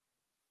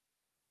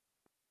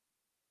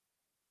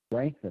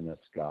 Strengthen us,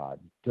 God.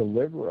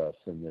 Deliver us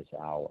in this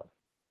hour.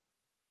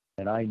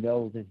 And I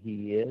know that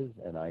he is,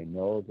 and I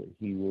know that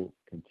he will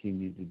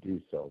continue to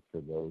do so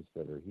for those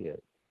that are his.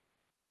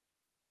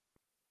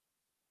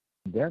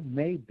 There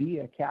may be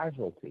a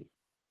casualty.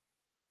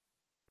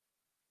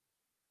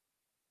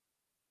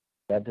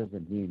 That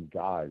doesn't mean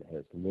God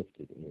has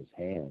lifted his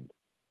hand.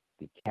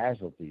 The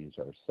casualties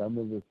are some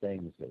of the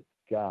things that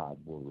God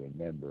will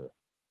remember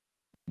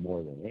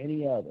more than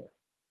any other.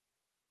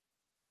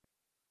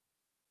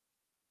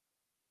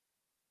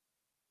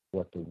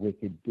 What the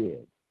wicked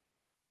did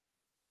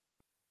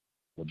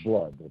the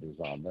blood that is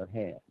on their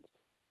hands.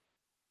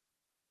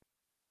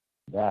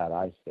 That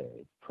I say,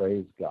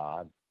 praise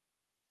God.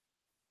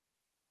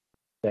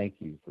 Thank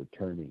you for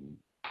turning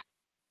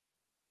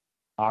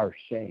our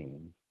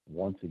shame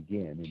once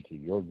again into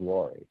your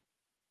glory.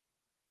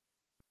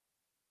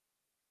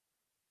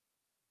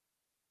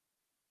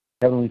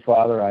 Heavenly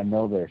Father, I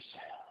know there's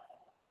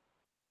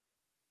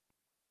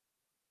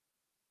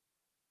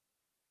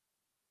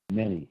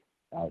many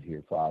out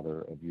here,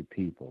 Father, of your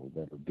people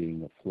that are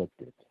being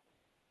afflicted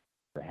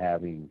for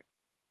having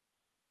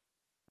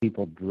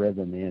people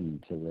driven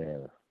into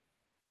their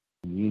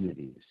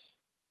communities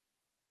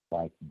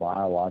like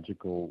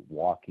biological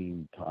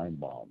walking time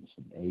bombs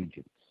and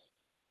agents,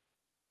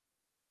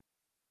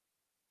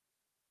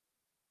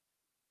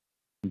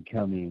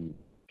 becoming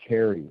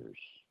carriers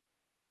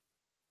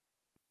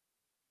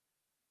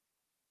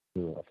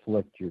to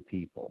afflict your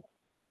people.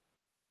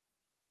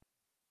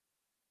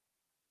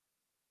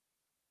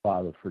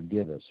 Father,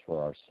 forgive us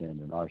for our sin,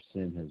 and our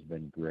sin has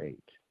been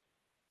great.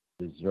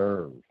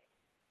 Deserve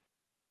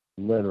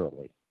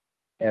literally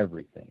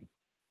everything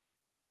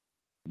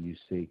you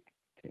seek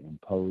to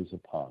impose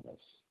upon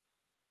us,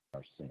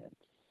 our sins.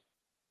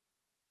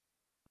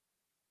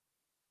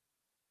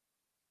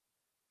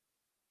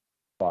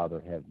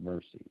 Father, have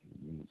mercy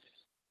in these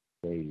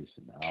days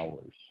and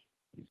hours,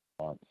 these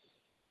months.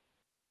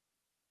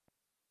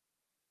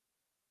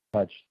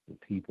 Touch the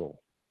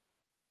people.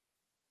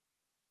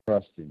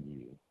 Trust in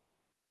you.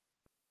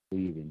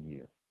 Believe in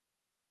you.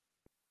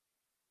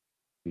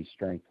 Be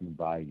strengthened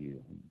by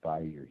you and by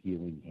your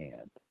healing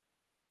hand.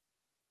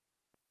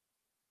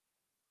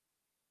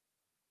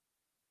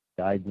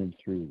 Guide them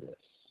through this.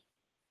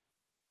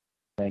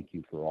 Thank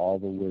you for all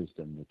the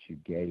wisdom that you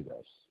gave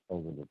us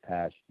over the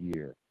past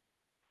year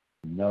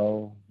to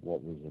know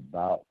what was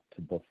about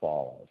to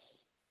befall us,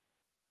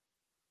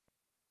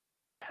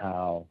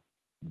 how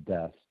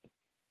best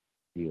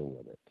deal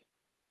with it.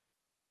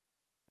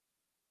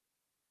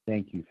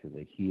 Thank you for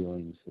the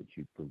healings that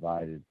you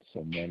provided,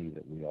 so many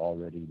that we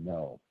already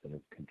know that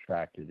have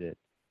contracted it.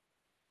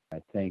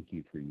 I thank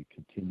you for your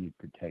continued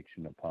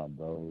protection upon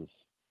those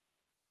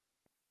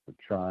who are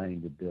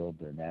trying to build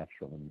their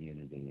natural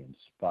immunity in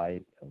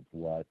spite of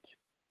what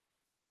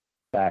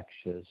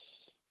factious,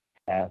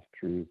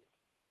 half-truth,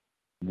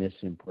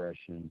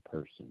 misimpression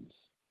persons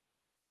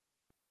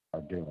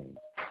are doing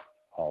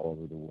all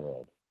over the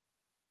world,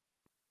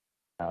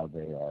 how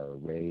they are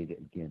arrayed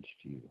against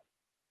you.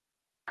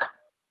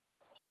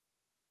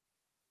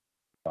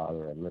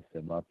 Father, I lift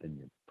them up in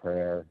your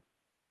prayer.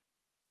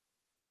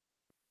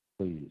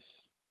 Please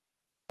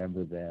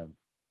remember them,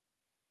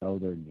 know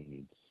their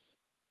needs.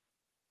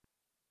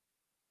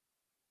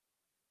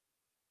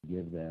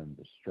 Give them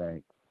the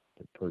strength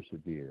to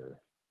persevere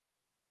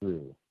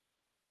through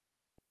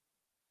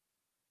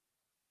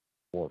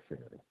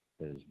warfare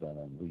that has been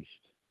unleashed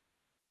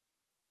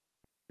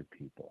to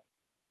people.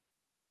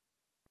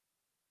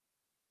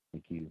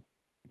 Thank you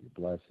for your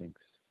blessings,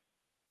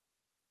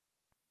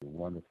 your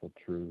wonderful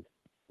truth,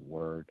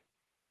 word.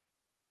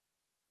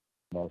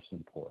 Most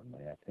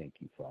importantly, I thank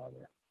you,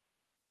 Father,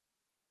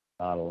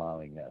 not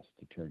allowing us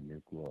to turn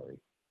your glory.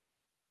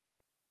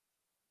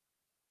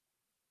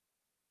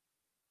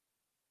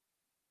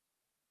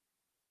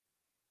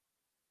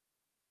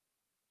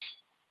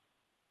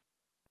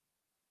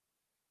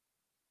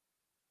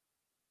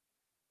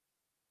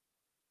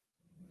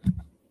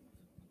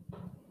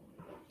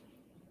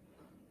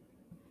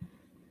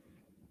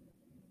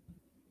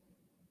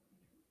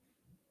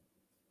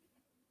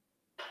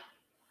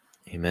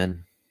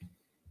 Amen.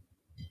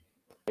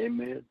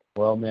 Amen.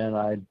 Well, man,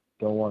 I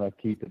don't want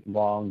to keep it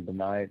long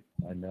tonight.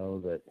 I know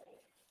that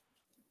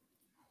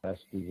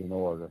rest is in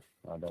order.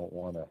 I don't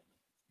want to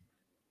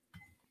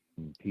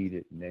impede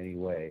it in any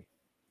way.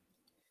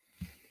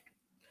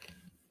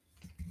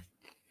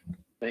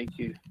 Thank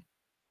you.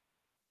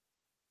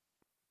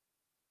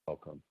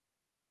 Welcome.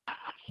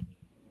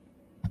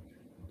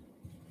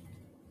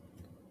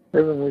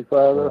 Heavenly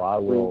Father, So I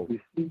will.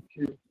 we beseech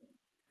you.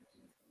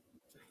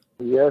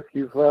 We ask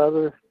you,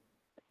 Father,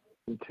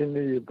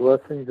 continue your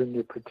blessings and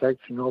your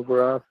protection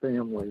over our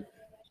family.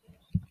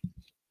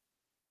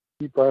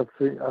 Keep our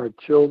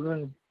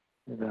children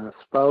and our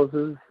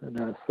spouses and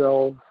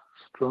ourselves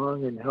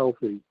strong and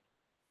healthy.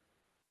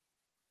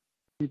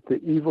 Keep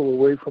the evil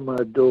away from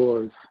our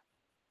doors.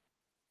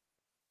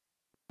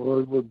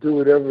 Lord, we'll do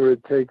whatever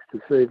it takes to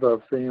save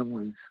our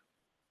families.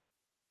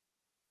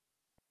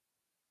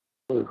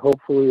 But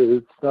hopefully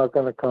it's not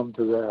going to come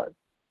to that.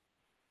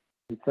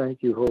 We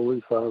thank you,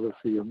 Holy Father,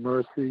 for your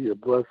mercy, your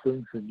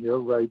blessings, and your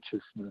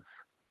righteousness.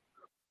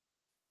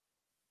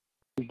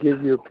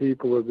 Forgive your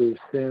people of their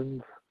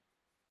sins.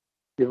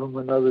 Give them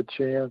another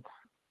chance.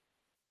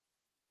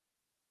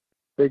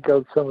 Take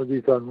out some of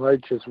these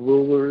unrighteous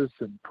rulers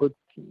and put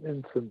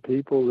in some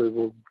people that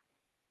will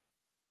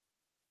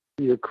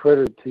be a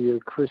credit to your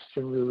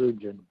Christian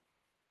religion.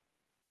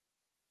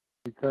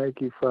 We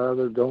thank you,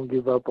 Father. Don't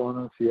give up on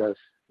us, yes.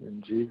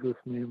 In Jesus'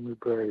 name we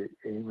pray.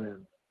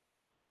 Amen.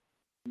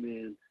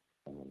 Amen.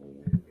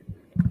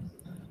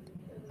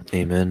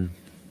 Amen.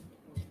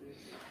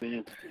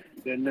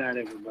 Good night,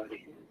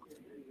 everybody.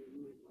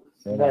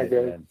 Good night, night,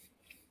 guys. Ben.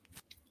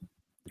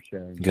 For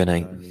sharing Good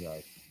night. your time with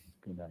us.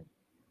 Good night.